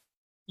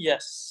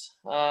 Yes,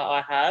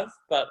 I have.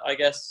 But I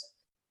guess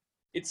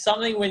it's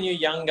something when you're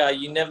younger,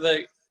 you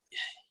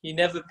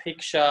never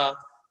picture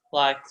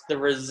like the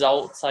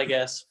results, I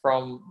guess,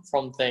 from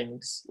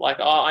things. Like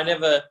I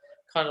never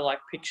kind of like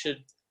pictured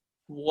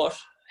what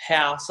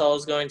house I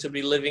was going to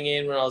be living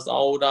in when I was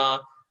older.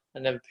 I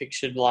never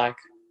pictured like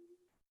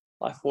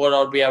what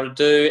I'd be able to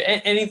do.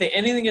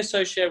 Anything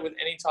associated with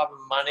any type of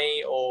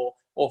money or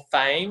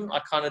fame, I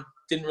kind of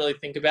didn't really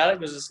think about it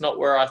because it's not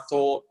where I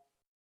thought.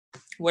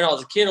 When I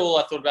was a kid, all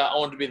I thought about, I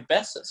wanted to be the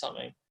best at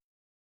something.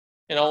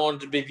 And I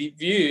wanted to be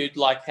viewed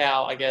like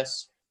how, I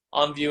guess,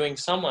 I'm viewing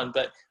someone.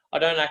 But I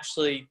don't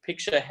actually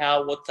picture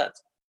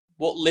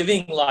what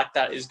living like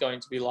that is going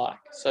to be like.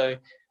 So,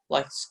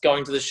 like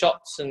going to the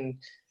shops, and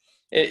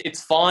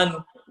it's fine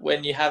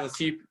when you have a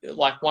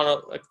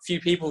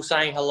few people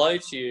saying hello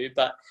to you.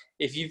 But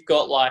if you've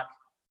got like,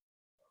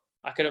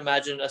 I could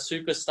imagine a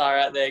superstar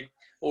out there,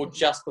 or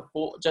just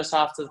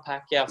after the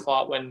Pacquiao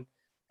fight when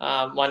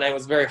my name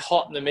was very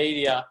hot in the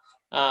media,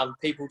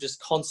 people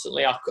just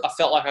constantly, I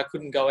felt like I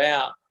couldn't go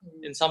out.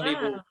 And some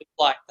people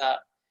like that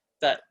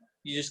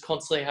you're just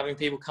constantly having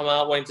people come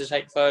out wanting to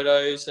take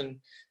photos. And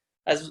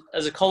as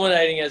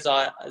accommodating as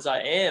I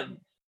am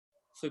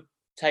for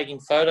taking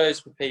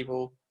photos with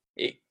people,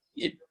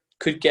 it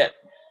could get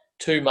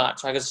too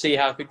much. I could see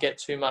how it could get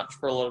too much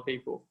for a lot of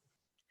people.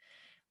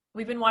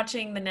 We've been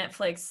watching the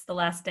Netflix The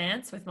Last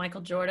Dance with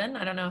Michael Jordan.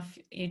 I don't know if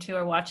you two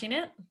are watching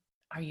it.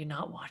 Are you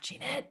not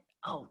watching it?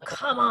 Oh,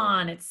 come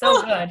on. It's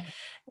so good.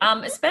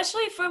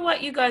 Especially for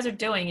what you guys are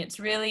doing. It's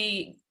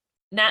really,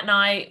 Nat and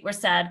I were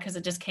sad because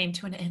it just came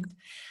to an end.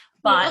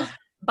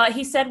 But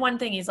he said one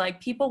thing. He's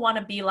like, people want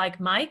to be like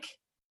Mike,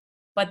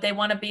 but they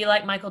want to be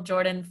like Michael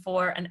Jordan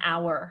for an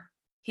hour.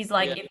 He's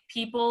like,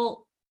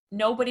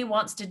 nobody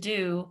wants to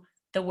do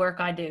the work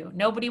I do.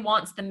 Nobody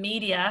wants the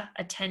media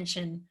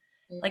attention.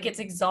 Like, it's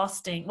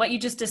exhausting. What you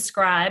just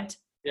described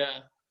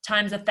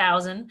times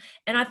 1,000.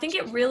 And I think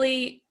it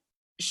really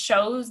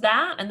shows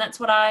that. And that's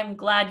what I'm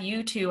glad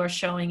you two are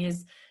showing,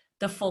 is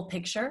the full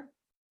picture.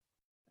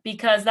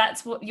 Because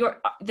that's what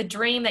the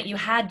dream that you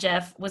had,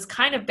 Jeff, was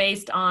kind of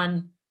based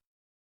on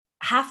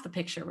half the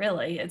picture,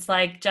 really. It's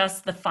like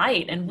just the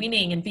fight and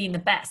winning and being the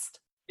best.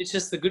 It's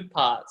just the good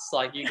parts.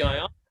 Like, you're going,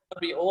 oh, that'd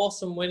be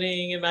awesome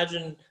winning.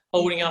 Imagine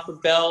holding up a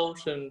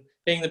belt and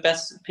being the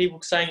best,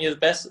 people saying you're the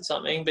best at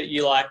something, but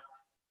you like,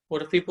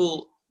 what if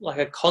people like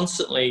are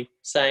constantly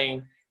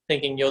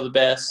thinking you're the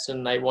best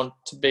and they want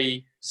to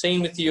be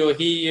seen with you or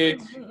hear you?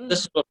 Mm-hmm.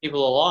 This is what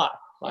people are like.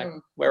 Like,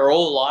 we're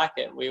all like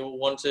it. We all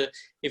want to,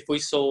 if we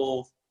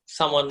saw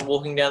someone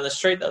walking down the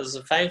street that was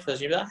a famous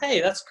person, you'd be like,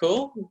 hey, that's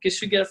cool. You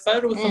should get a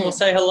photo with them or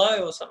say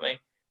hello or something.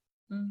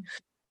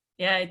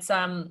 Yeah, it's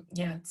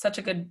such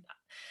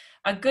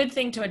a good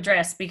thing to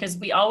address, because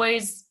we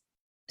always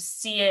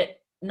see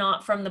it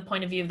not from the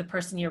point of view of the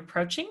person you're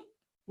approaching.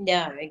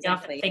 Yeah, exactly. You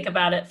have to think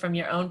about it from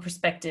your own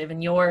perspective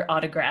and your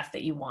autograph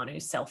that you want to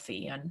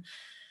selfie. And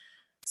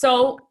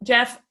so,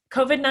 Jeff,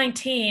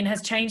 COVID-19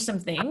 has changed some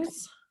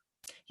things.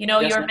 You know,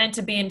 you're meant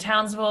to be in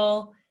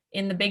Townsville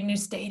in the big new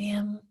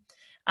stadium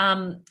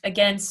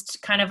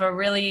against kind of a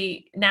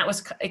really, Nat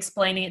was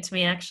explaining it to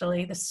me,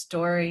 actually, the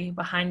story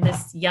behind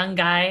this young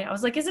guy. I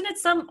was like, isn't it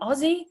some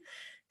Aussie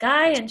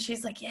guy? And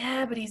she's like,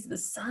 yeah, but he's the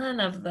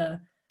son of the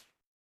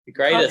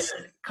greatest.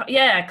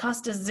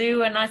 Costa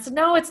Zoo. And I said,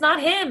 no, it's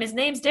not him. His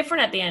name's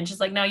different at the end.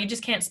 She's like, no, you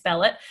just can't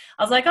spell it.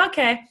 I was like,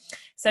 okay.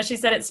 So she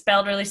said it's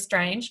spelled really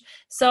strange.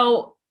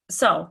 So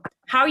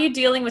how are you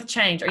dealing with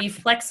change? Are you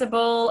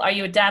flexible? Are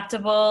you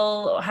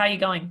adaptable? How are you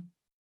going?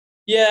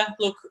 Yeah,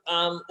 look,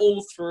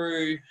 all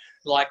through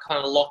like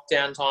kind of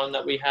lockdown time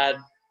that we had,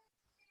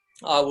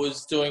 I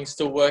was doing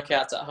still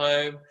workouts at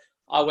home.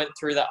 I went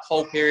through that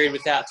whole period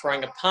without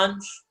throwing a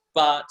punch,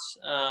 but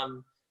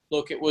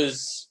look, it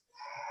was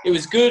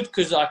good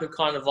because I could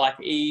kind of like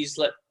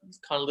let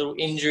kind of little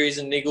injuries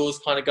and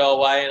niggles kind of go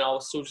away, and I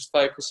was still just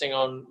focusing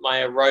on my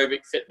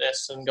aerobic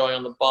fitness and going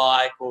on the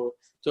bike or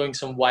doing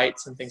some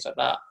weights and things like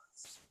that.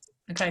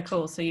 Okay,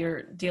 cool. So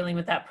you're dealing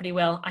with that pretty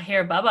well. I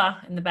hear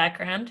Bubba in the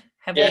background.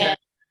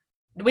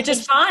 which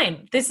is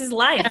fine. This is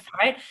life,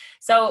 right?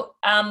 So,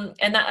 and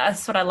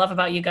that's what I love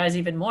about you guys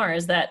even more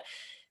is that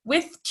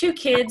with 2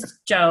 kids,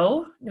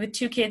 Joe, with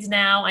 2 kids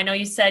now, I know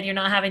you said you're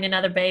not having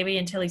another baby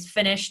until he's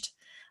finished.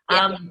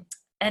 Yeah.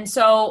 And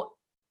so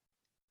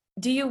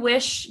do you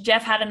wish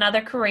Jeff had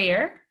another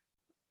career?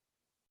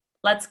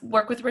 Let's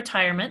work with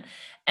retirement.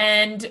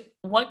 And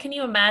what can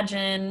you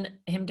imagine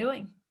him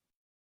doing?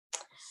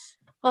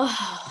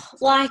 Oh,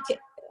 like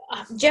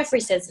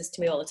Jeffrey says this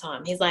to me all the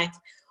time. He's like,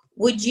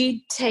 would you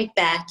take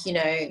back,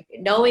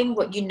 knowing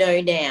what you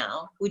know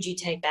now, would you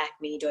take back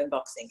me doing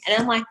boxing? And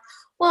I'm like,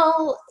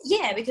 well,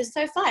 yeah, because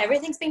so far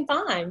everything's been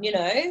fine,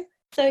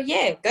 So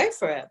yeah, go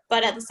for it.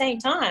 But at the same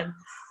time,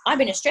 I've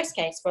been a stress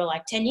case for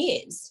like 10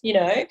 years,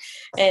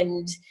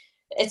 and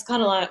it's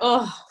kind of like,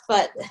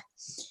 but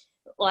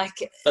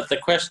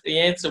the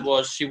answer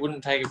was she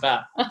wouldn't take it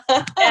back.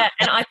 Yeah,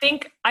 and I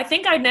think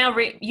I now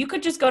you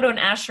could just go to an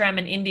ashram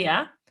in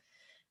India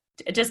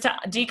just to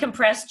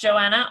decompress,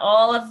 Joanna,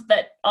 all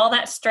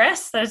that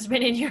stress that's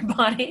been in your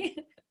body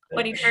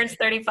when he turns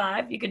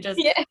 35. You could just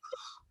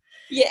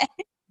yeah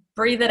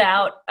breathe it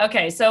out.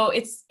 Okay, so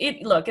it's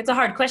a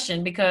hard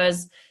question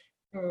because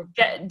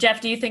Jeff,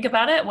 do you think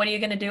about it? What are you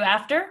going to do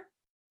after?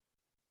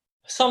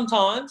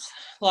 Sometimes,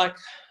 like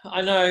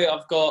I know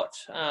I've got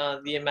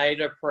the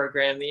AMADA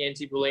program, the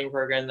anti-bullying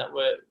program that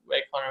we're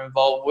kind of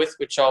involved with,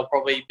 which I'll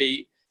probably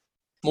be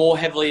more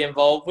heavily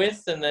involved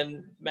with, and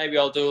then maybe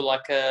I'll do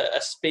like a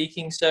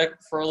speaking circuit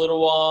for a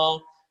little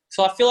while.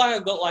 So I feel like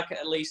I've got like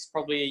at least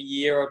probably a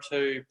year or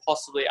 2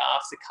 possibly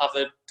after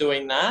covered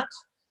doing that.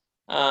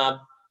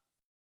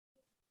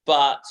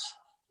 But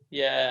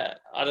yeah,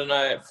 I don't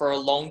know, for a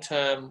long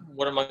term,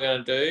 what am I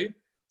going to do?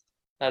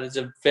 That is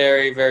a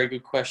very, very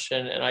good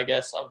question. And I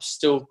guess I'm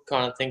still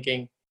kind of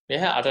thinking,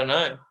 I don't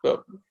know,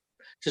 but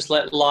just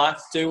let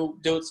life do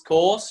its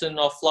course and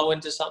I'll flow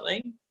into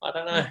something. I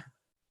don't know.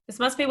 This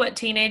must be what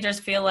teenagers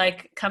feel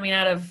like coming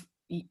out of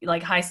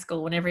like high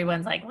school when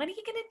everyone's like, what are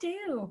you going to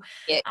do?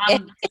 Yeah.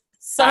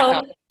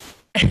 So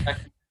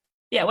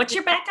yeah, what's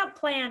your backup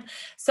plan?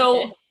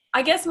 So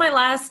I guess my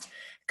last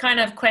kind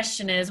of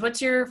question is,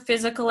 what's your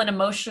physical and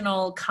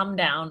emotional come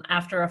down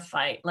after a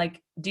fight?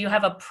 Like, do you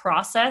have a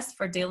process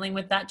for dealing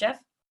with that,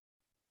 Jeff?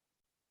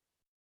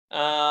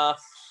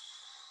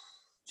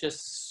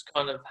 Just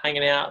kind of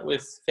hanging out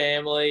with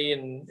family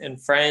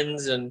and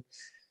friends, and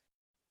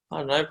I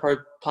don't know,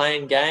 probably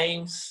playing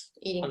games,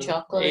 eating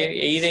chocolate,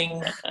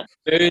 eating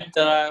food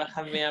that I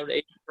haven't been able to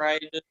eat for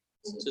ages,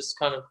 just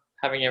kind of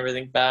having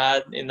everything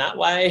bad in that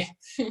way.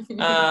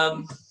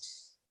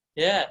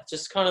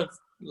 Just kind of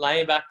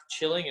laying back,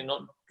 chilling, and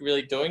not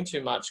really doing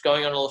too much.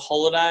 Going on a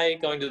holiday,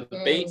 going to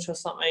the beach or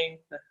something.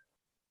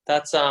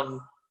 That's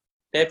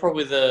they're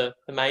probably the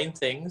main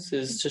things.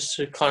 Is just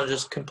to kind of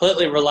just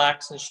completely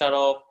relax and shut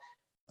off,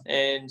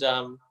 and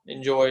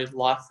enjoy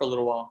life for a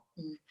little while.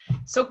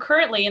 So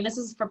currently, and this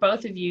is for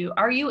both of you,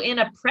 are you in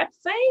a prep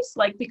phase?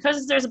 Like,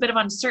 because there's a bit of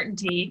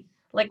uncertainty.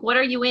 Like, what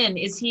are you in?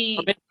 Is he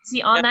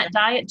on that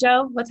diet,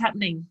 Joe? What's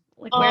happening?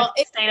 Like, where's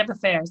the state of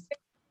affairs?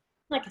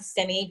 Like a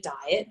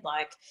semi-diet,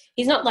 like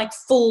he's not like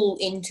full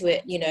into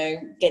it,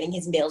 getting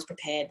his meals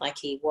prepared like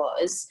he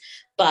was,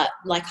 but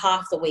like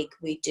half the week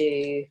we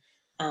do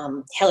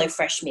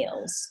HelloFresh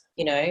meals,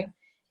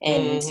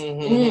 and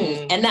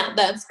and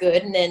that's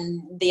good, and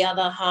then the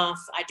other half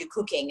I do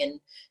cooking, and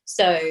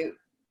so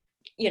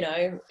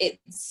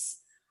it's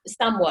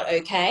somewhat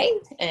okay,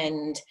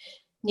 and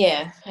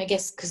I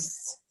guess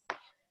because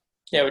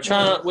we're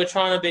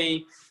trying to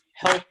be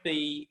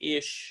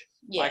healthy-ish,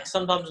 like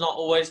sometimes not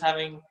always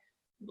having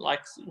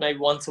like maybe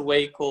once a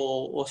week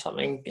or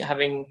something,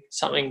 having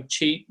something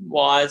cheat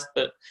wise,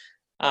 but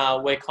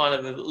we're kind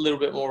of a little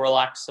bit more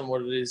relaxed than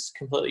what it is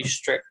completely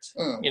strict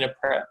in a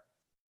prep.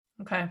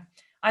 Okay.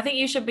 I think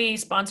you should be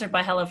sponsored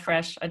by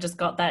HelloFresh. I just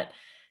got that.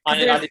 I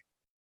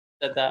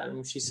said that,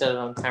 and she said it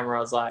on camera. I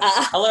was like,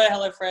 hello,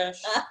 HelloFresh.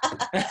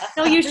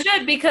 No, you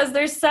should, because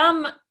there's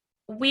some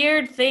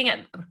weird thing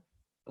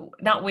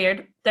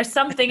there's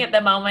something at the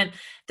moment.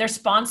 They're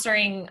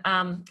sponsoring,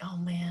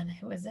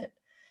 who is it?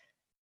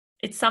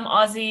 It's some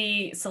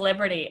Aussie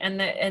celebrity,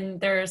 and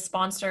they're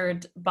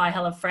sponsored by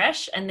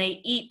HelloFresh, and they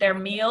eat their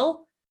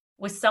meal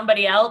with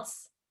somebody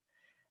else,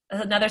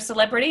 another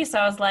celebrity. So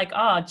I was like,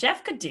 oh,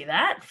 Jeff could do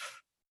that.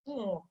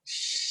 You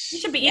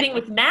should be eating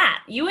with Nat.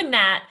 You and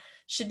Nat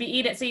should be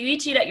eating. So you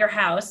each eat at your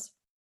house,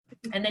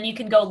 and then you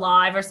can go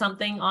live or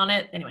something on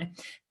it. Anyway,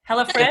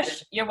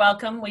 HelloFresh, you're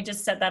welcome. We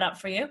just set that up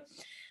for you.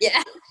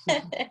 Yeah.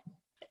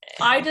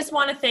 I just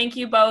want to thank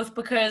you both,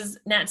 because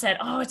Nat said,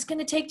 it's going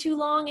to take too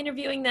long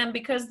interviewing them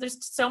because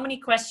there's so many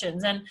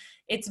questions, and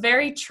it's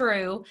very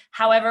true.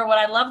 However, what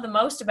I love the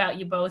most about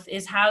you both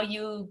is how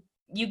you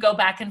go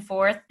back and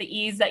forth, the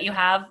ease that you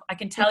have. I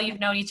can tell you've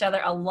known each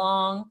other a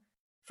long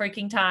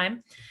freaking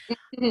time.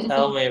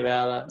 Tell me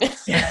about it.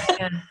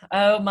 Yeah.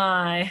 Oh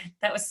my,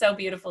 that was so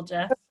beautiful,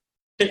 Jeff.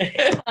 You're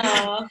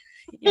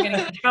going to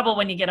get in trouble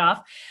when you get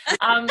off.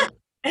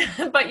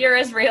 But you're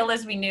as real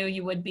as we knew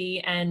you would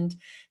be, and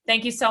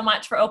thank you so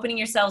much for opening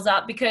yourselves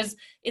up, because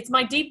it's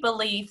my deep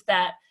belief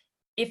that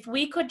if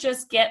we could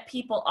just get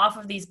people off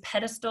of these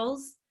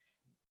pedestals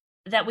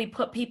that we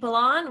put people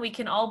on, we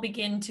can all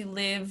begin to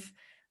live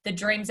the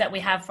dreams that we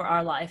have for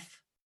our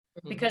life.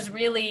 Because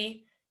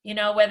really, you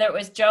know, whether it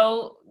was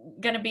Joe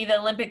going to be the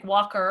Olympic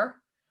walker,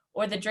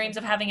 or the dreams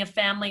of having a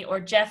family, or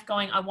Jeff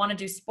going, I want to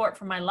do sport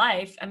for my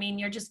life. I mean,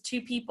 you're just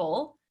two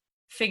people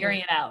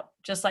figuring it out,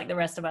 just like the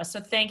rest of us. So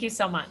thank you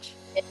so much.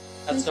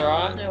 That's all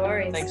right. No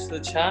worries. Thanks for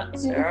the chat,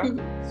 Sarah.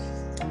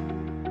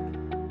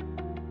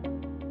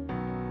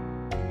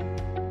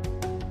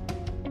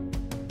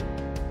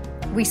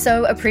 We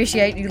so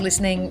appreciate you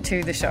listening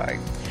to the show.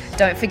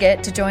 Don't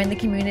forget to join the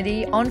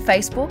community on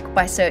Facebook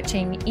by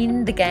searching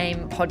In The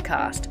Game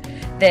Podcast.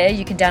 There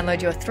you can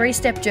download your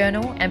 3-step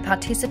journal and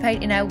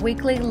participate in our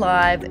weekly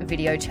live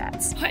video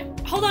chats.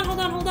 Hold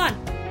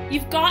on.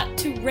 You've got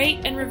to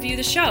rate and review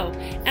the show.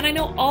 And I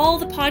know all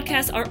the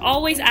podcasts are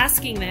always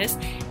asking this,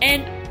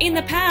 and in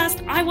the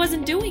past, I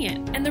wasn't doing it.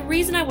 And the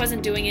reason I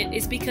wasn't doing it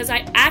is because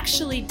I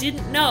actually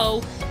didn't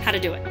know how to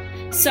do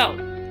it. So,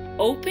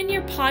 open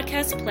your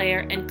podcast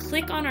player and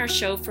click on our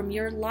show from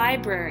your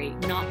library,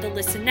 not the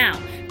Listen Now.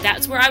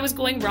 That's where I was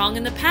going wrong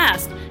in the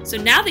past. So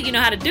now that you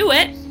know how to do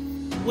it,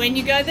 when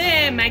you go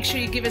there, make sure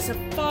you give us a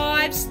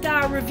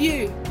 5-star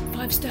review.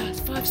 5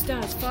 stars.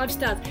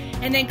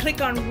 And then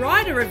click on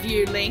write a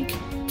review link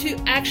to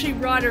actually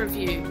write a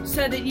review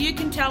so that you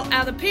can tell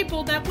other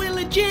people that we're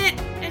legit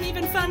and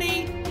even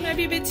funny,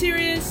 maybe a bit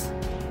serious.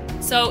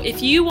 So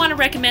if you want to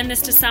recommend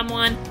this to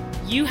someone,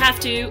 you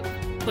have to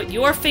put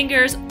your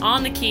fingers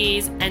on the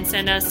keys and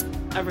send us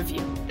a review.